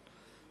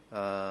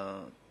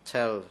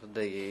tell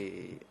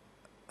the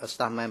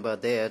staff member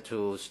there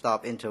to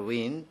stop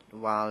intervene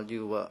while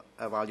you're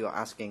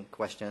asking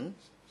questions.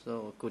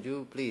 So could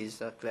you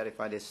please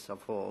clarify this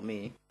for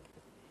me?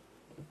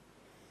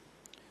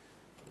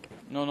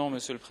 Non,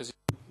 Monsieur le Président.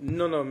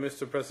 No,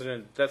 Mr.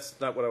 President, that's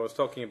not what I was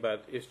talking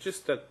about. It's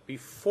just that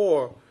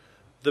before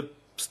the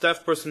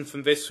staff person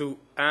from Vesu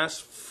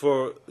asked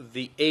for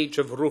the age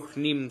of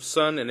Ruhnim's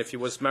son and if he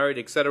was married,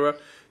 etc.,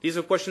 these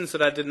are questions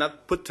that I did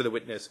not put to the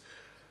witness.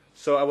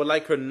 So I would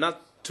like her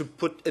not to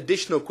put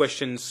additional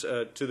questions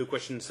to the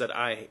questions that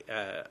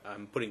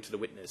I'm putting to the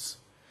witness.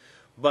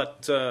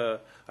 But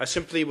I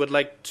simply would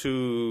like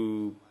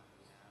to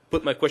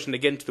put my question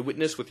again to the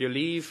witness, with your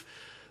leave.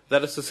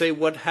 That is to say,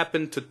 what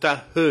happened to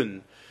Ta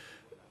Hun?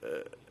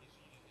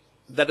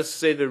 That is to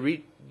say,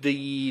 the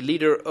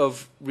leader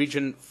of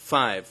Region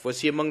 5. Was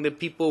he among the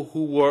people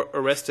who were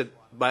arrested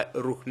by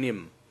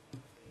Ruhnim?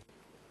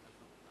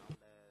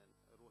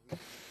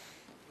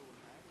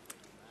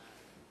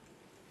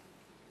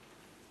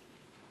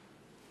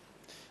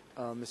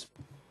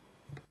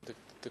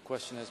 The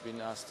question has been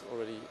asked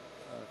already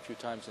a few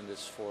times in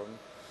this forum,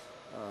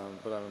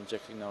 but I'm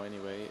objecting now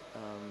anyway.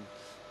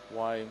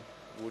 Why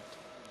would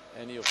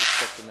any of the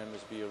sector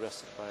members be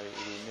arrested by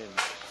Ruhnim?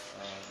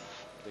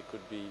 They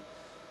could be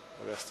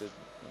arrested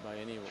by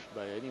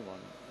anyone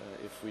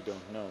if we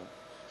don't know.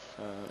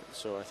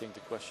 So I think the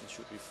question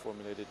should be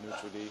formulated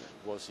neutrally.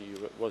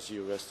 Was he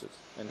arrested?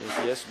 And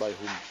if yes, by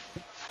whom?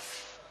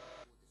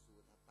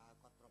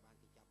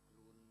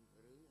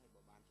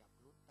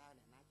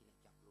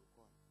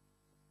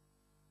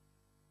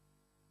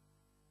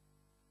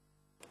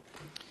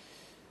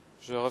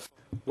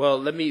 Well,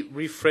 let me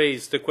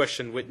rephrase the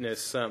question,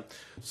 witness.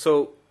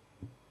 So,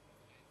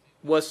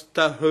 was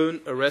Ta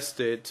Hun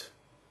arrested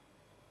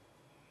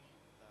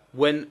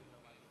when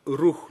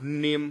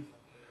Ruhnim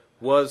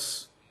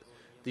was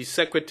the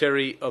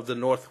secretary of the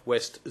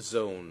Northwest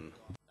Zone?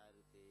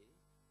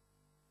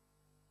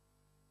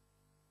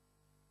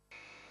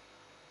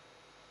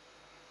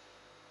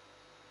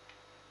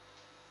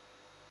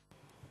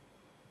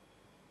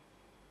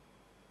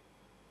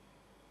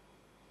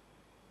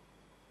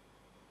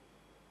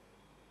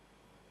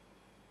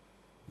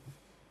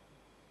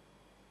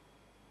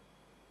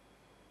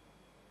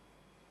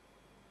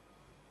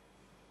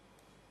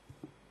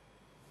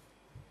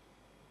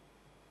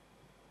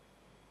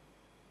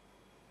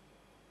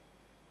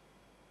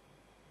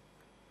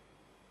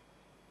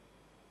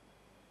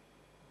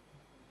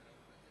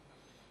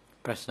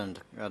 President,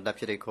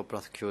 Deputy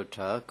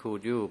Co-Prosecutor,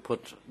 could you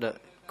put the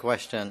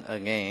question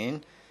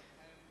again?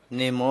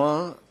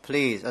 Nimol,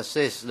 please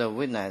assist the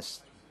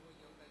witness.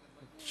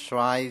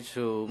 Try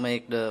to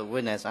make the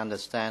witness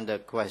understand the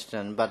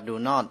question, but do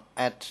not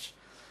add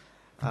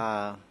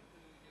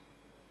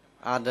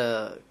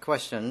other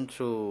question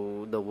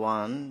to the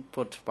one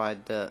put by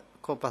the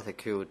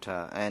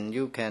Co-Prosecutor. And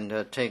you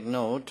can take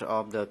note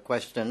of the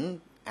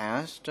question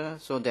asked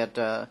so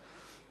that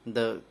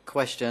the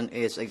question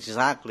is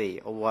exactly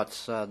what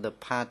the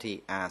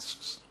party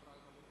asks.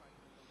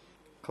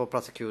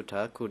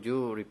 Co-Prosecutor, could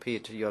you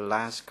repeat your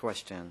last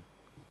question?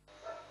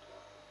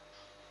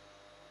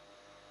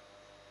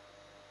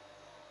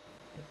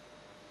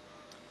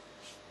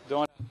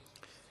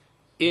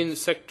 in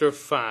Sector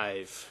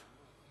 5,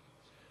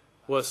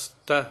 was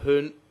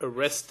Tahun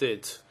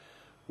arrested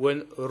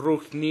when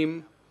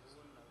Ruhnim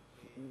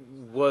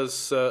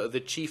was the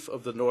chief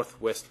of the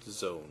Northwest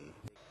Zone?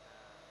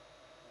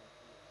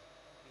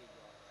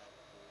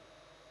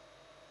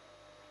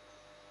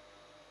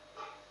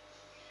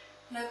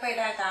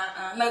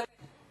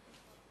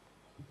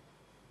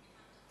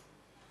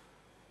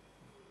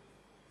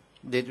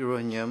 Did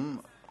Ruhnim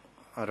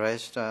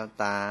arrest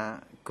Ta?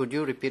 Could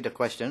you repeat the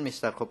question,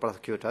 Mr.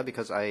 Co-Prosecutor,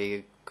 because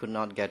I could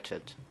not get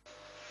it.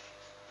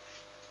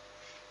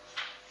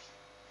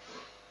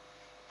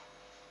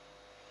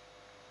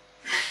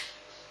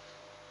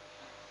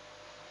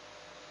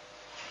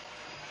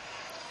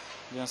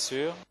 Bien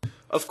sûr.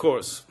 Of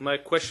course. My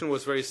question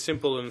was very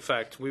simple, in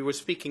fact. We were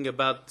speaking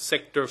about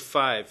Sector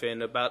 5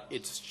 and about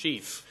its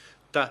chief,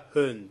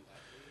 Tahun.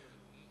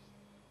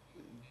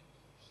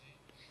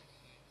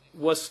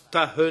 Was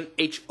Tahun,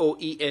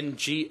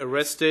 H-O-E-N-G,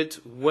 arrested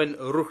when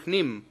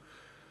Ruhnim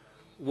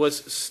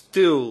was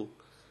still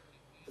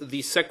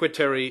the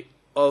secretary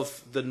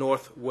of the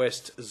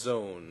Northwest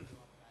Zone?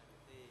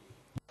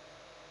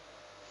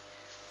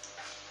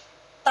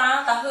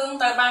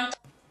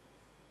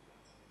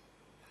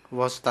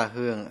 Was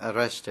Tahun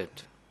arrested?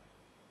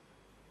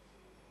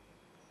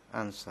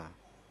 Answer.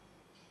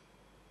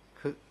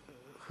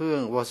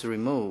 Huang was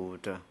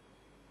removed.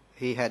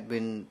 He had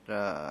been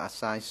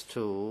assigned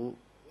to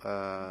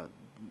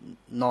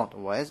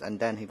Northwest, and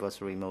then he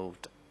was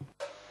removed.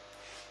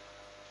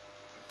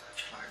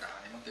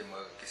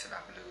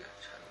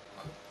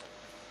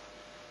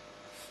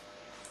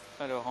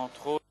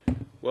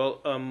 Well,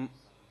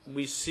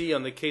 we see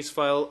on the case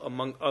file,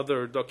 among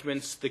other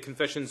documents, the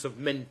confessions of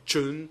Men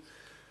Chun,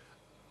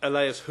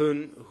 Elias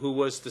Hun, who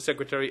was the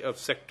secretary of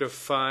Sector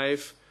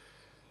 5,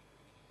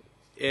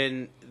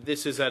 and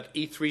this is at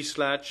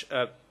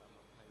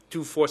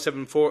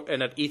E3/2474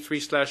 and at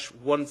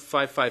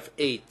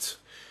E3/1558.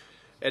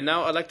 And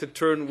now I'd like to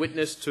turn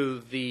witness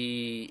to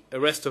the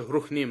arrest of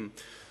Ruhnim.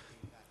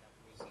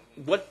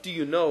 What do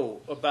you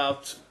know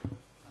about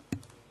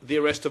the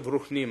arrest of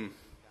Ruhnim?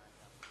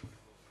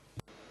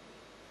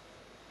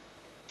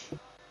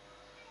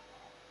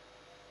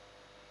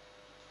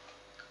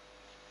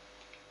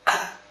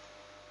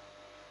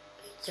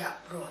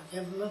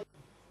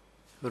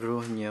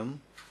 Ruhnim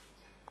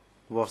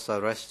was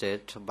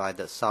arrested by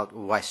the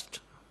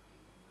Southwest.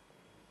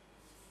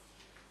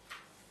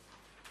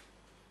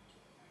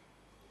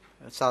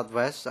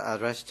 Southwest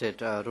arrested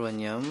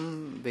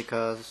Ruhnim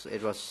because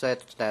it was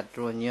said that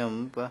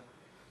Ruhnim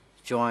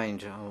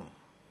joined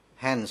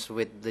hands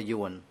with the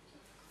UN.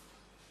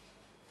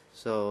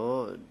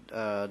 So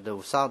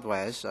the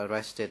Southwest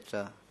arrested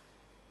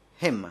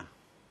him.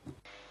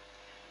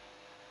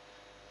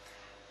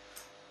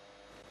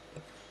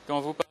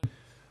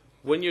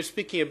 When you're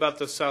speaking about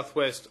the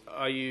Southwest,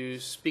 are you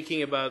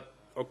speaking about,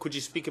 or could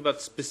you speak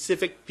about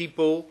specific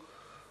people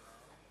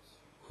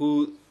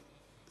who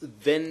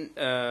then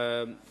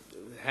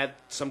had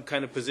some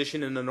kind of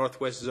position in the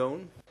Northwest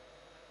Zone?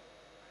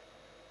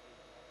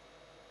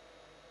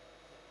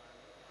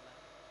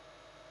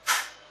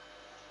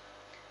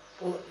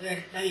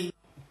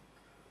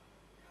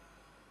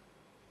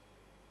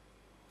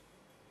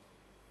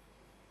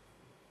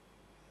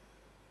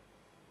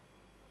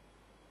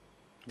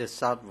 The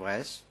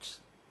Southwest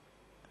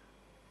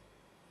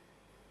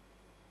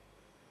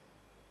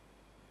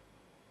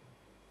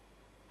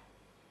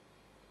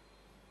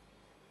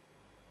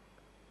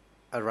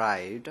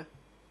arrived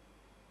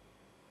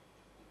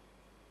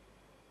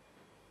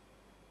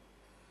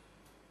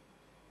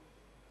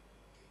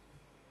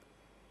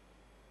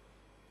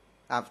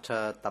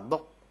after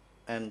Tabuk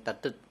and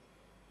Tatut.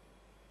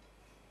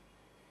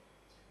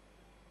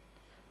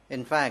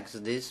 In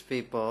fact, these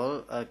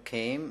people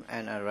came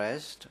and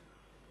arrested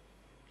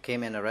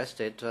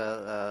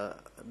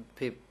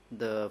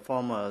the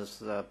former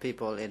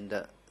people in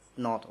the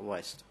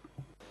Northwest.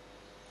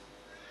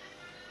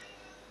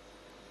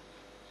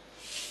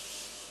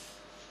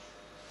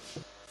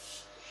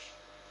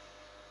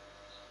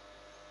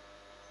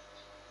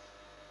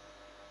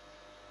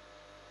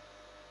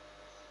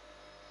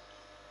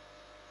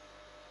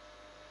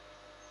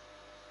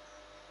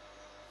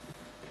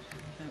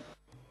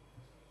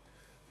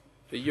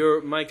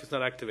 Your mic is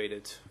not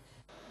activated.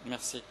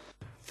 Merci.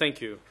 Thank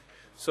you.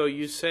 So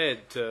you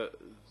said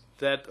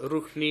that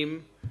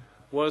Ruhnim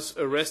was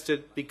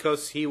arrested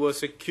because he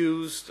was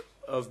accused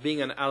of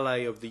being an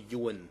ally of the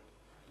UN.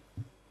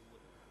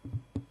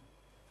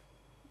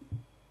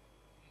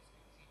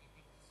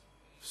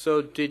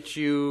 So did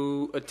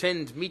you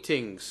attend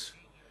meetings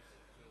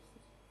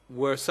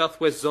where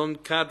Southwest Zone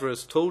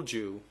cadres told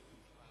you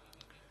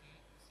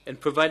and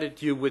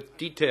provided you with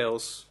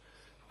details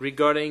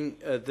regarding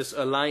this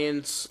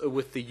alliance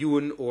with the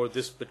UN or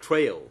this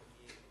betrayal?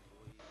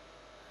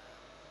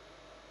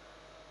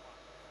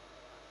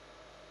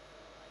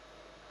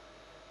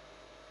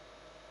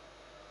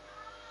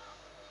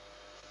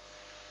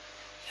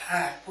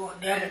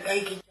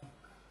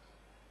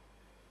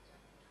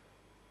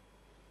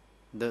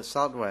 The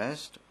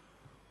Southwest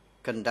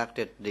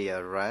conducted the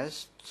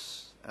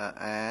arrests,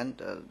 and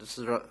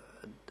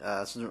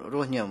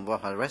Ruhnyam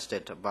was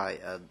arrested by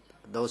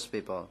those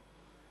people.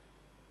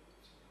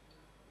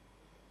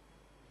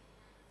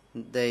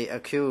 They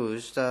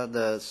accused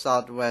the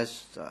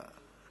Southwest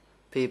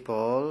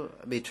people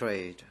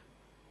betrayed.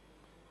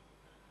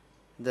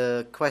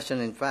 The question,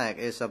 in fact,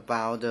 is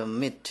about the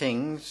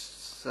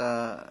meetings,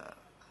 whether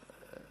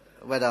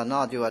or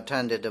not you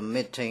attended a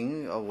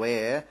meeting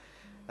where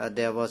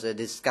there was a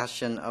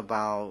discussion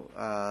about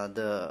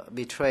the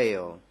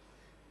betrayal.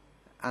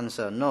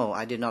 Answer: no,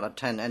 I did not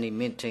attend any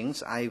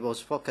meetings. I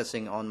was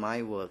focusing on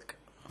my work.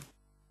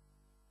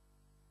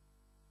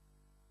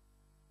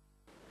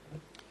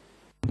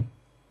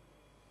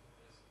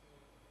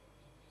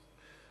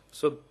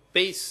 So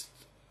based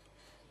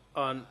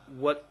on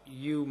what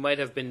you might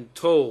have been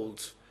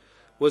told,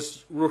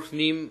 was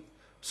Ruhnim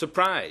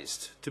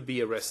surprised to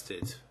be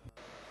arrested?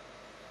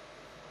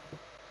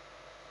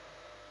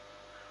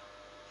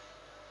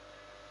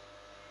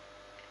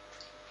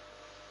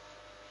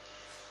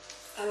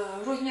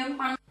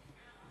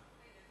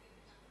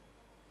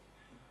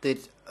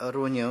 Did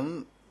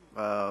Ruhnyam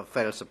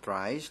felt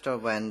surprised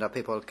when the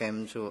people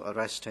came to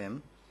arrest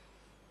him?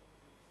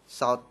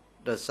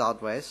 The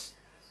Southwest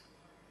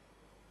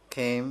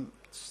came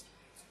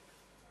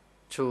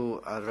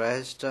to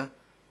arrest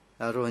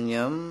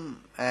Ruhnyam,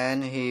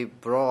 and he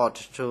brought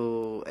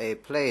to a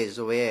place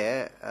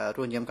where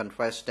Ruhnyam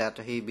confessed that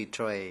he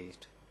betrayed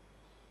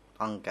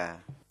Angka.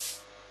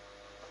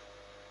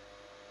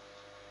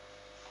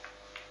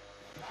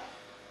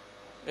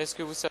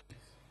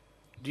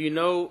 Do you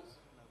know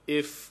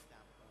if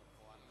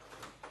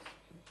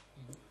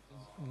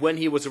when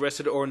he was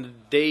arrested or in the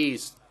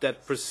days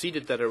that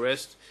preceded that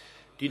arrest,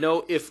 do you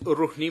know if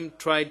Ruhnim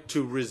tried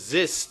to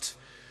resist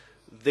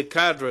the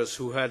cadres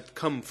who had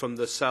come from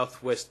the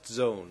southwest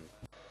zone?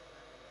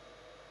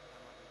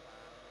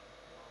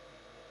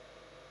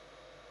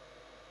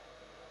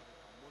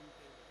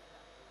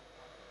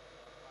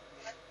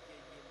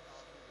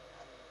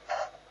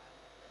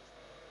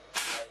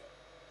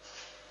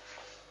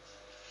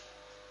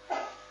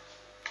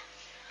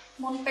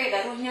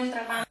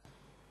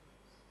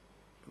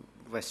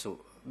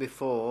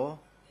 Before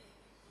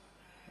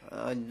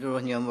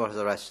Ruhnyam was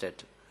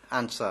arrested.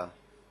 Answer: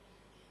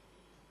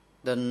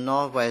 the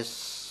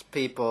Northwest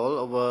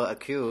people were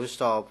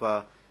accused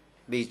of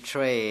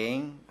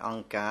betraying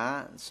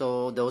Angka,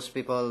 so those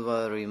people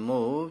were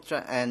removed,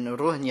 and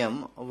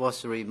Ruhnyam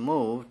was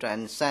removed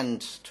and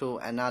sent to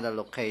another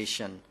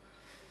location.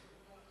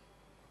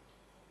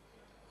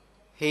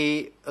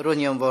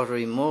 Ruhnyam was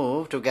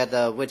removed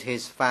together with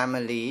his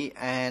family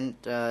and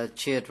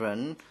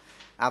children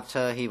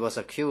after he was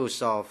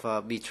accused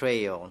of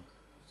betrayal.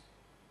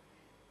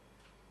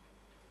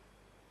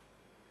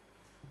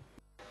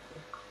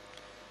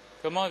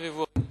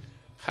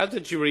 How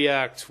did you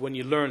react when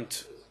you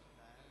learned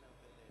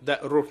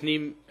that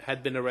Ruhnim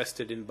had been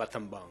arrested in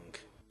Battambang?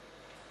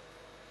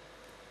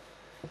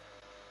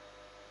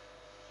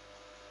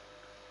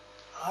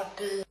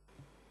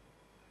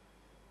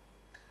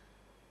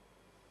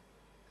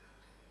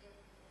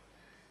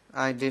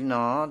 I did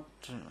not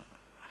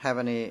have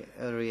any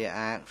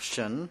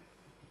reaction.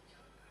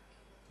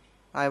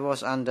 I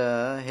was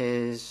under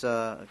his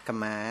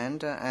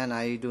command, and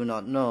I do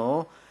not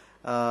know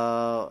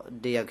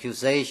the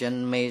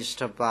accusation made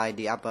by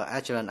the upper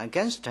echelon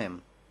against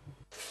him.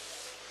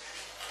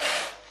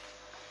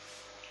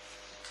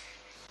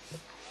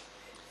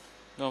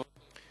 No.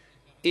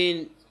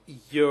 In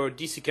your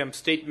DC Camp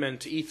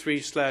statement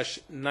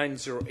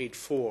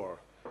E3/9084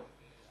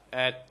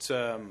 at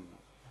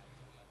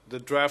the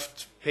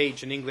draft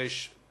page in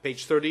English,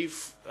 page 30,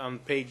 on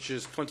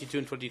pages 22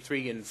 and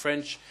 23 in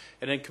French,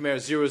 and then Khmer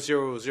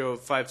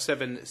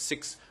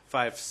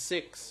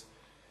 0005756,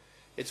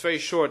 it's very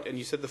short, and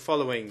you said the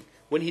following: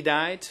 when he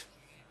died,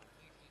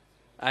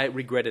 I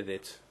regretted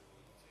it.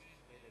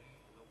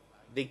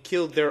 They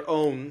killed their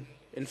own.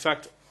 In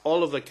fact,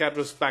 all of the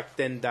cadres back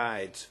then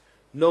died.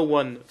 No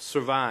one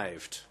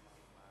survived.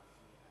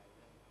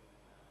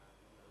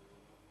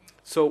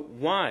 So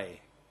why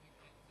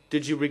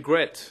did you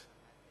regret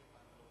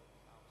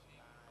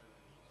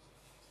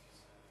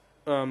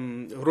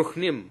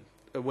Ruhnim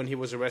when he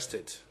was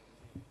arrested?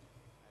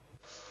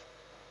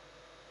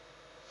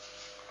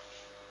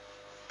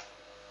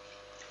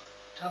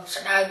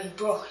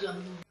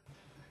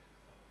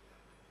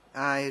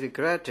 I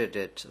regretted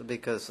it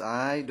because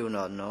I do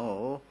not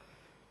know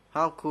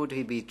how could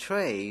he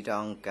betray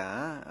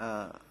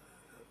Angka.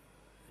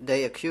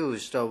 They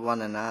accused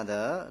one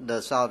another.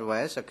 The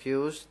Southwest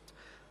accused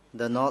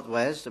the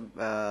Northwest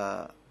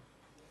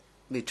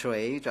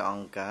betrayed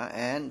Angka,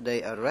 and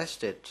they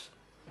arrested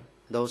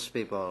those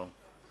people.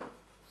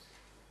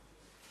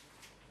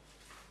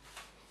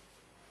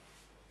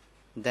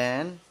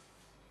 Then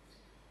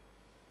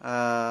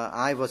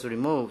I was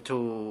removed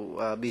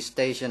to be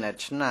stationed at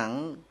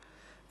Chnang.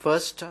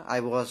 First,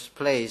 I was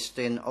placed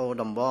in Old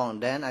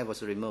Dombong, then I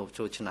was removed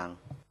to Chnang.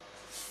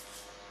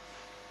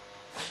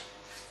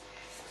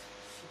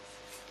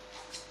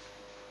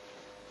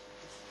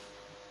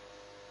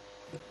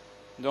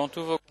 dans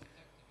tous vos...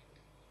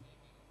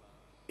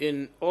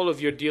 In all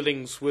of your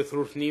dealings with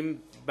Ruhnim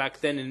back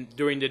then and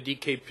during the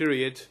decay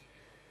period,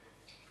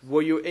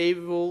 were you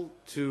able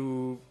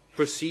to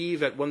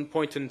perceive at one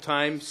point in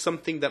time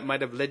something that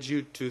might have led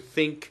you to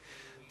think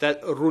that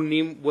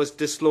Ruhnim was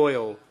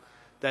disloyal,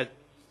 that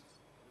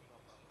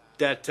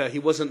he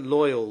wasn't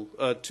loyal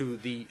to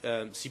the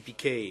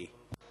CPK?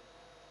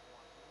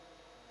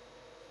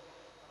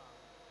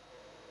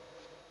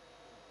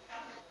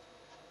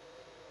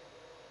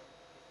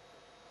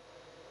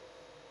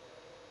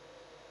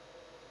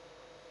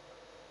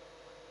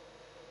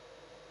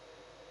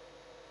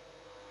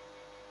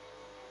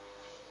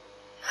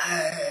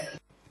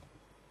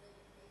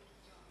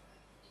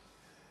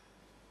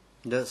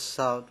 The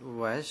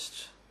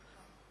Southwest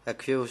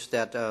accused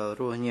that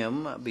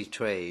Ruhnim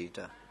betrayed.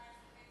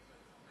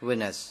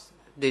 Witness,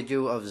 did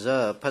you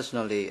observe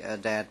personally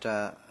that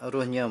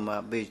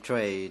Ruhnim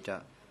betrayed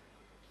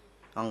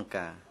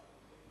Angkar?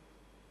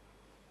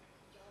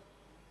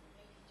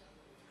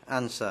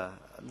 Answer,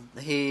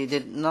 he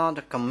did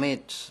not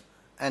commit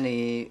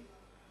any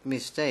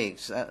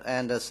mistakes,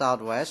 and the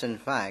Southwest in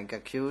fact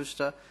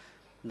accused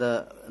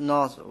the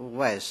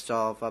Northwest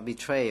of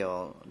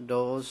betrayal.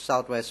 Those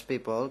Southwest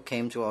people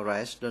came to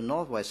arrest the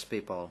Northwest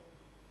people.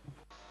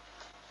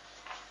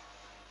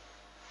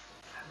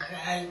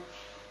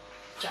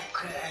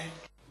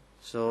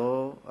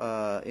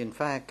 So, in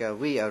fact,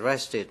 we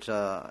arrested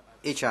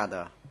each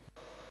other.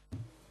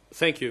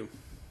 Thank you.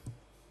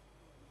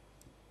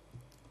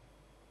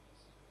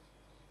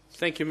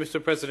 Thank you,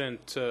 Mr.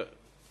 President.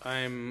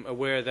 I'm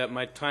aware that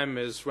my time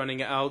is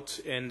running out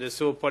and the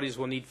civil parties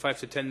will need 5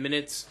 to 10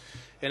 minutes.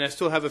 And I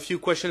still have a few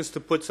questions to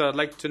put, so I'd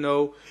like to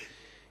know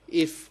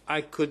if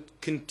I could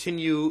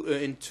continue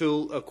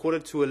until 12,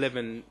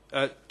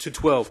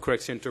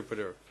 corrects the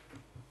interpreter.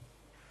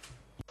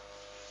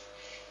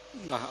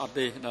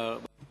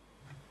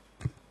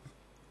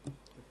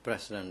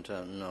 President,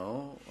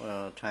 no,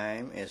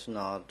 time is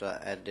not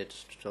added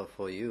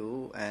for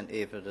you, and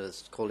if the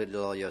college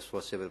lawyers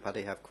for civil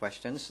party have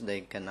questions, they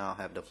can now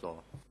have the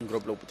floor.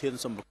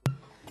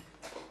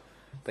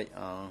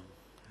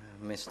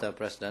 Mr.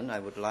 President, I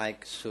would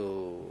like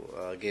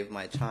to give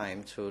my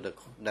time to the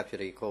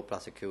Deputy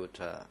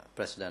Co-Prosecutor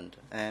President,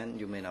 and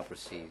you may now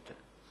proceed.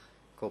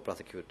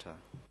 Co-Prosecutor.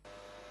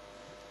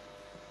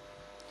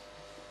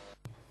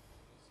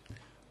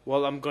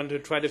 Well, I'm going to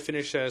try to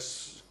finish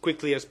as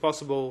quickly as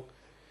possible,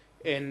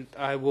 and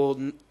I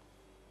will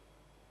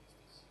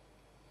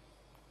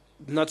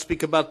not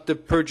speak about the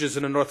purges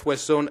in the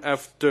Northwest Zone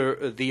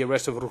after the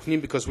arrest of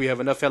Ruhnim because we have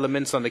enough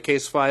elements on the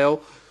case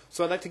file.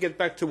 So I'd like to get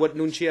back to what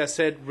Nunchia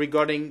said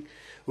regarding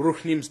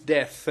Ruhnim's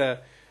death,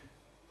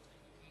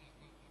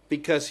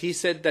 because he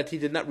said that he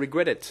did not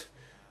regret it.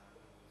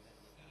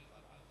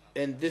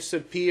 And this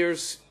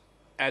appears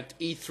at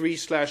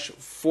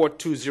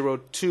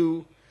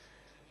E3/4202.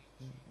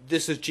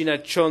 This is Gina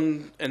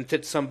Chon and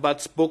Tet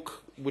Sambat's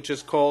book, which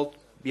is called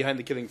Behind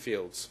the Killing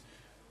Fields.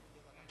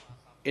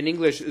 In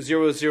English,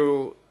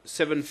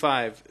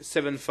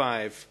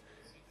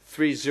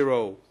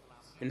 00757530.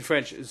 In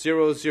French,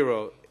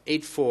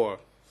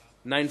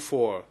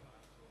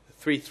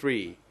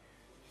 00849433.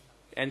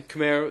 And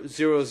Khmer,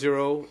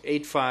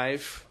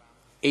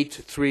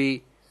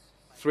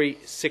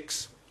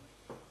 00858336.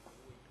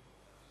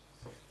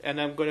 And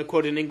I'm going to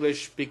quote in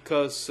English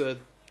because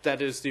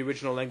that is the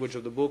original language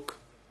of the book.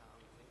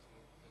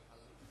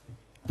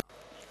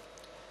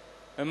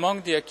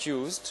 Among the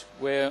accused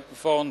were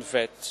Vaughan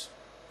Vet,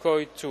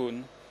 Khoi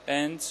Toon,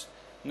 and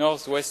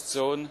Northwest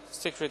Zone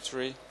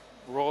Secretary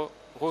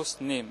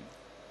Rost Nim.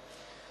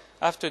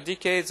 After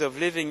decades of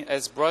living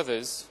as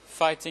brothers,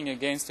 fighting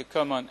against a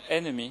common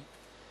enemy,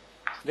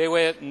 they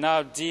were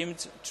now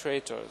deemed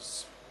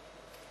traitors.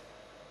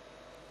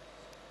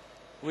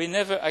 We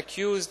never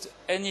accused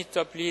any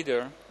top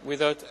leader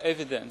without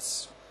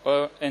evidence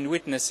and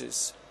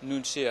witnesses,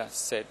 Nunchia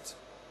said.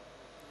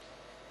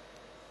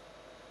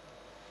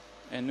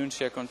 And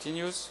Nunchia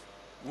continues,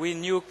 we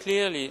knew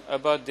clearly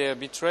about their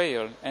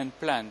betrayal and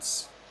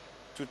plans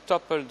to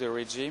topple the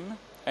regime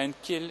and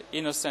kill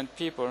innocent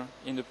people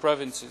in the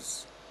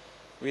provinces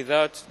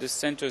without the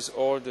center's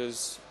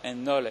orders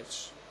and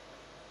knowledge.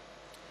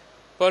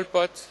 Pol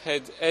Pot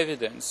had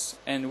evidence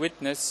and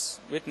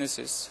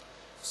witnesses,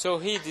 so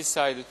he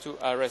decided to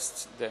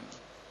arrest them.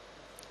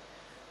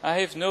 I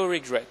have no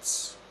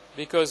regrets,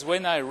 because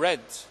when I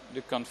read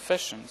the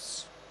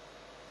confessions,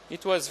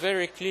 it was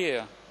very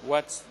clear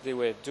what they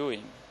were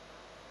doing.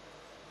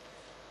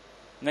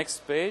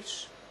 Next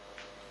page.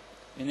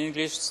 In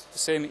English,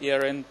 same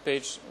ERN,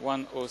 page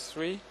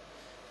 103.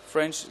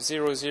 French,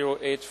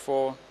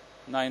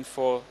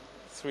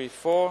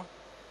 00849434.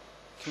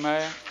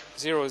 Khmer,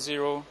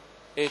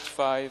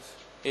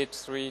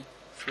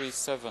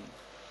 00858337.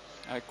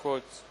 I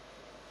quote,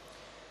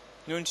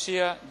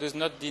 Nunchia does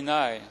not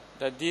deny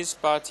that these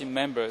party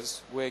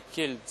members were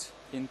killed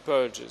in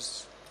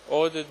purges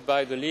ordered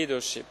by the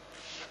leadership,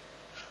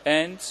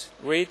 and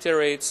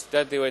reiterates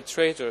that they were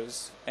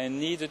traitors and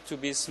needed to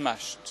be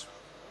smashed.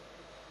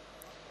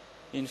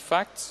 In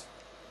fact,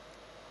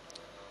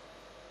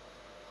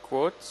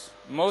 quote,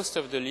 most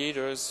of the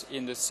leaders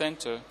in the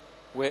center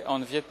were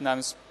on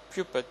Vietnam's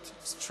puppet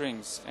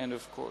strings, end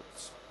of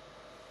quote.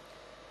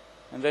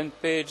 And then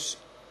page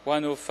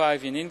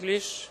 105 in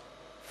English,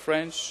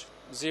 French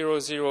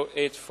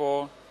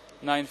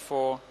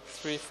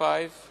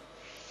 00849435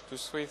 to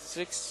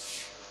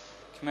 36,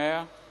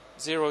 Khmer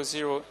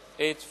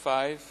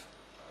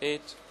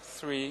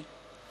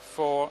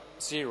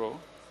 00858340.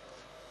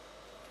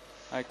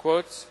 I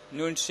quote,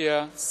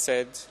 Nunchia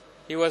said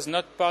he was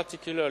not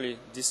particularly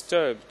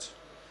disturbed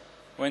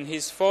when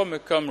his former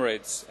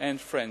comrades and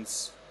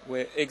friends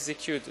were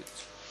executed.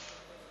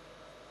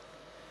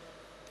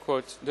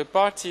 Quote, the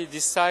party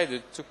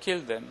decided to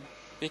kill them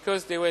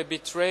because they were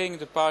betraying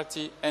the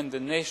party and the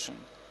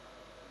nation.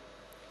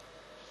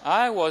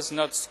 I was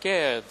not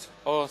scared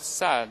or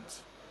sad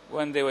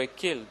when they were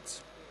killed.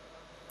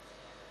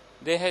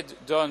 They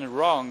had done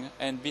wrong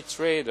and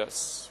betrayed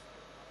us,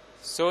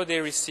 so they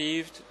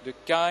received the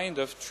kind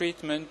of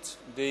treatment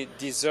they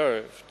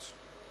deserved.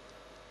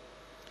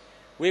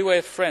 We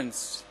were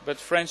friends, but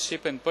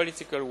friendship and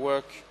political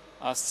work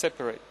are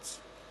separate.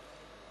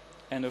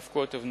 End of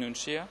quote of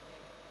Nunchia.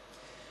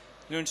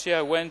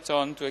 Nunchia went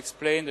on to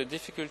explain the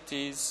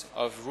difficulties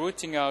of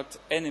rooting out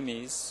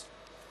enemies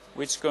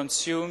which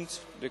consumed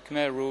the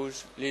Khmer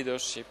Rouge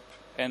leadership.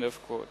 End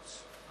of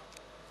quote.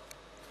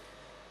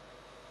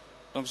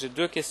 Donc j'ai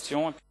deux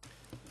questions.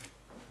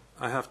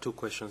 I have two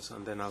questions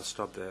and then I'll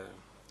stop there.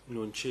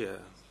 Nunchia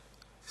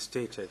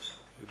stated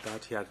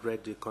that he had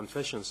read the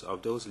confessions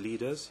of those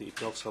leaders. He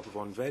talks of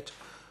Von Vet,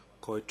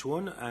 Khoi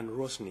Tuon and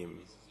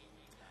Rosnim.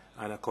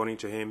 And according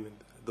to him,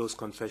 those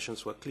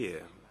confessions were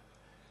clear.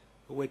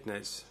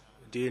 Witness,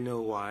 do you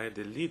know why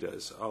the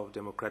leaders of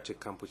Democratic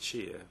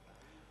Kampuchea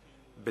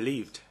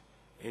believed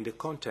in the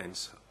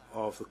contents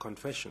of the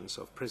confessions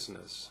of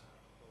prisoners?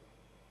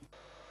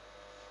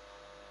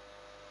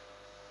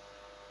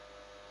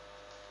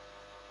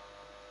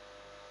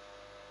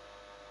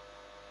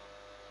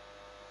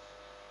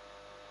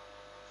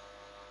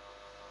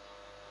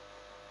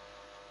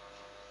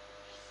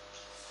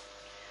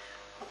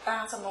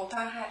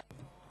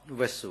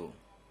 Vesu,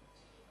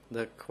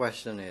 the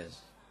question is,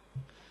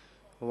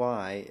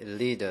 why did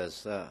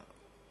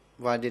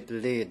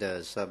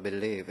leaders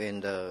believe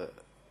in the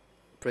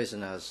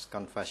prisoners'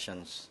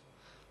 confessions?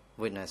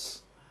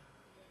 Witness,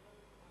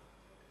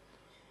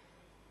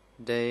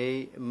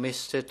 they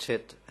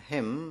mistreated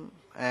him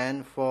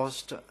and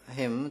forced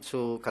him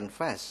to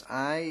confess.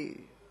 I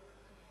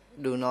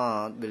do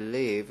not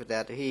believe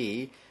that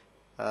he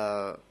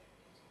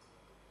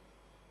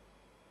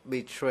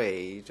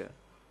betrayed.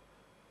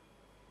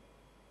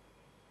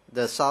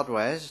 The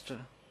Southwest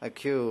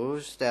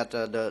accused that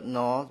the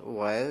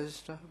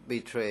Northwest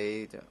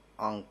betrayed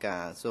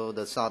Angkar, so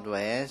the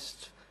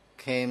Southwest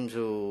came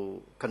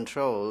to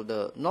control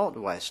the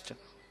Northwest.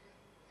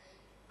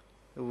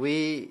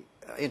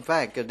 In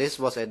fact, this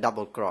was a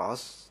double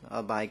cross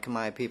by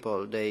Khmer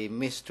people. They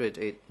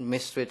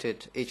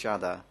mistreated each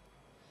other.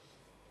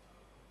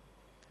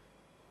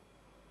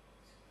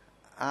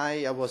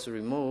 I was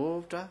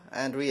removed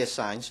and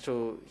reassigned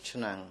to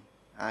Chnang.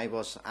 I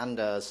was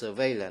under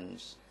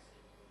surveillance,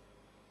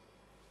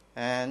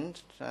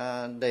 and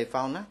they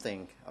found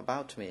nothing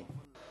about me.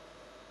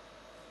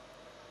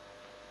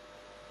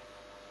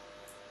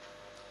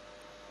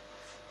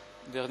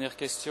 Dernière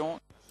question.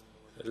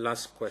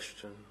 Last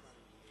question.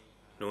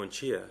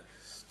 Nunchia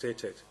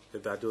stated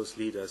that those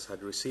leaders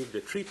had received the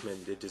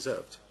treatment they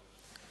deserved.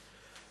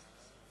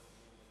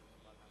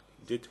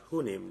 Did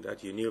Hunim,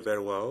 that you knew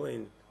very well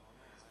in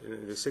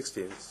the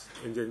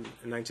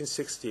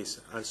 1960s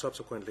and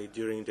subsequently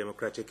during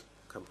democratic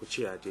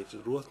Kampuchea, did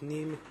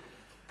Ruthnim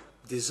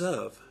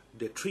deserve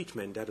the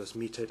treatment that was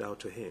meted out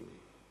to him,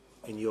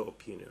 in your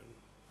opinion,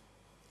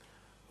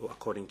 or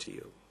according to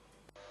you?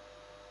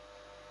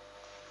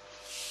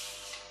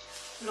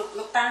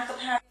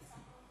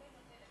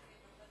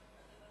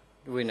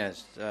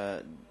 Witness,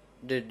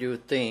 did you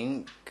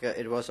think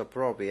it was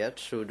appropriate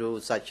to do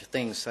such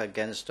things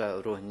against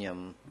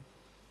Ruthnim?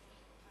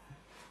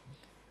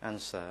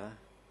 Answer.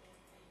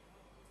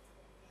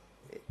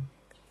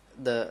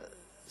 The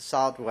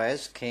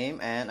Southwest came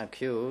and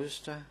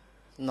accused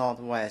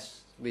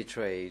Northwest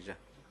betrayed.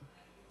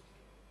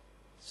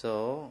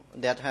 So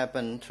that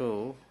happened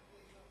to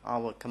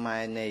our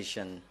Khmer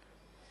nation.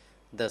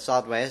 The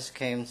Southwest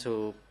came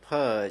to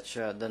purge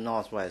the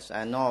Northwest,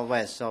 and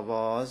Northwest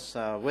was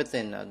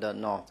within the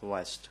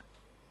Northwest.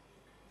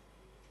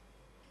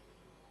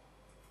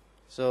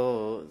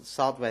 So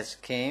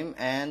Southwest came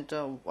and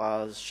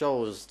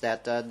shows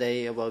that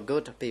they were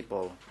good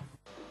people.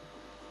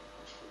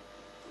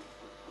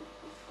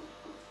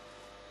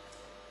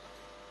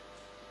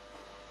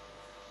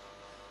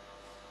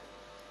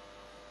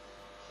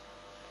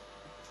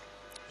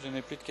 Je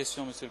n'ai plus de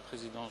questions, Monsieur le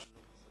Président.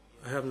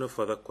 I have no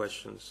further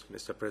questions,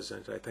 Mr.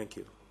 President. I thank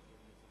you.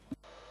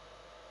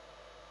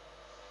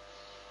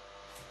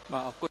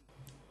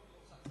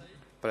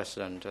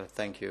 President,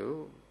 thank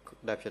you.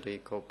 Deputy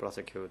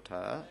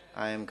Co-Prosecutor,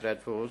 I am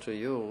grateful to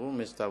you,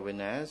 Mr.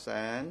 Witness,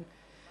 and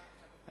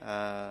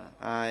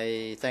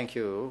I thank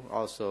you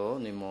also,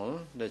 Nimul.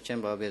 The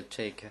chamber will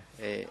take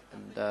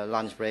the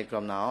lunch break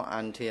from now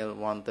until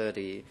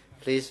 1:30.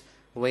 Please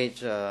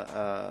wait,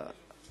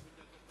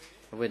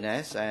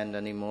 witness and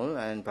Nimul,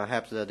 and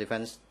perhaps the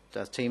defense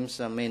teams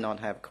may not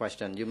have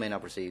questions. You may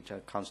not proceed,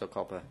 Counsel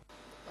Copper.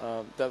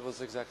 That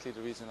was exactly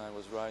the reason I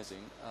was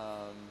rising.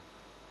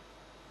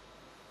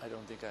 I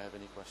don't think I have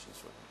any questions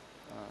for him.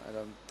 I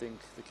don't think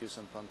the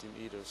Kyusampan team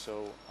either,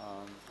 so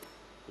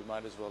we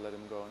might as well let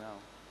him go now.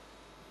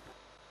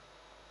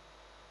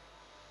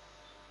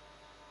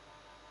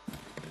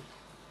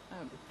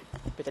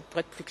 Peut-être pour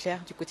être plus clair,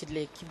 du côté de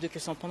l'équipe de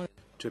Kyosampan.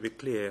 To be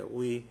clear,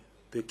 we,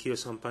 the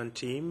Kyosampan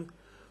team,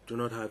 do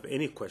not have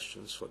any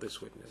questions for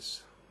this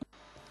witness.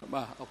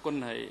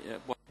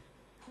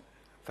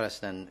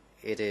 President,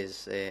 it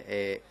is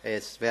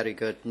it's very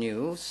good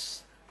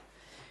news.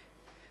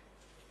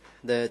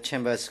 The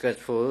chamber is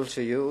grateful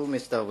to you,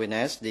 Mr.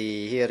 Witness.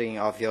 The hearing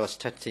of your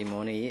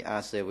testimony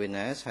as a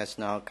witness has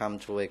now come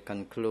to a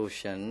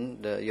conclusion.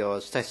 Your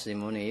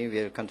testimony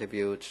will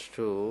contribute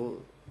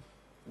to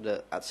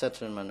the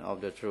ascertainment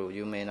of the truth.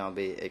 You may now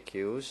be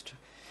accused.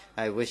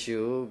 I wish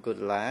you good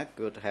luck,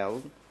 good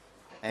health,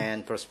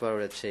 and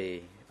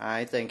prosperity.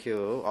 I thank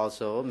you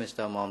also,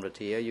 Mr.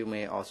 Momratia. You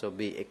may also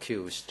be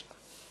accused.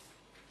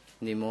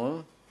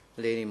 Nimul,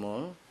 Lady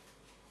Nimul,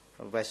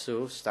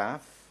 vessel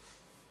staff,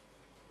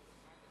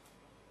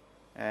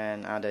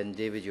 and other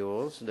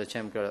individuals. The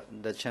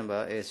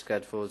chamber is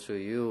grateful to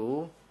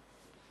you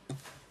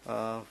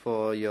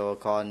for your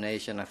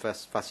coordination and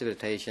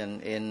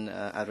facilitation in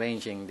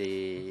arranging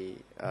the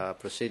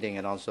proceeding,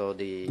 and also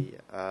the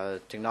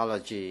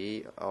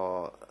technology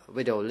or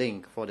video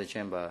link for the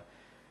chamber.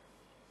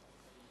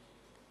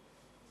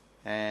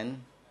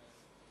 And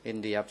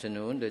in the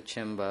afternoon, the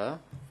chamber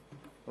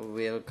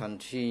will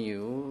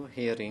continue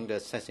hearing the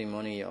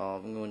testimony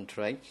of Nguyen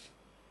Trech,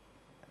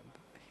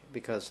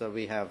 because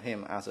we have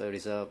him as a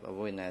reserve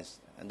witness.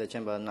 And the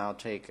chamber now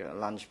take a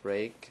lunch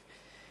break,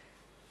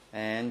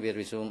 and we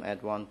resume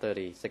at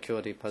 1:30.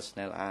 Security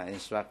personnel are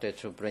instructed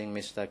to bring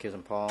Mr.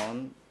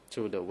 Kyosampan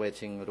to the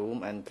waiting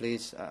room, and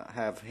please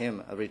have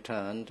him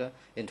returned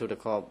into the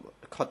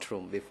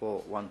courtroom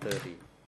before 1:30.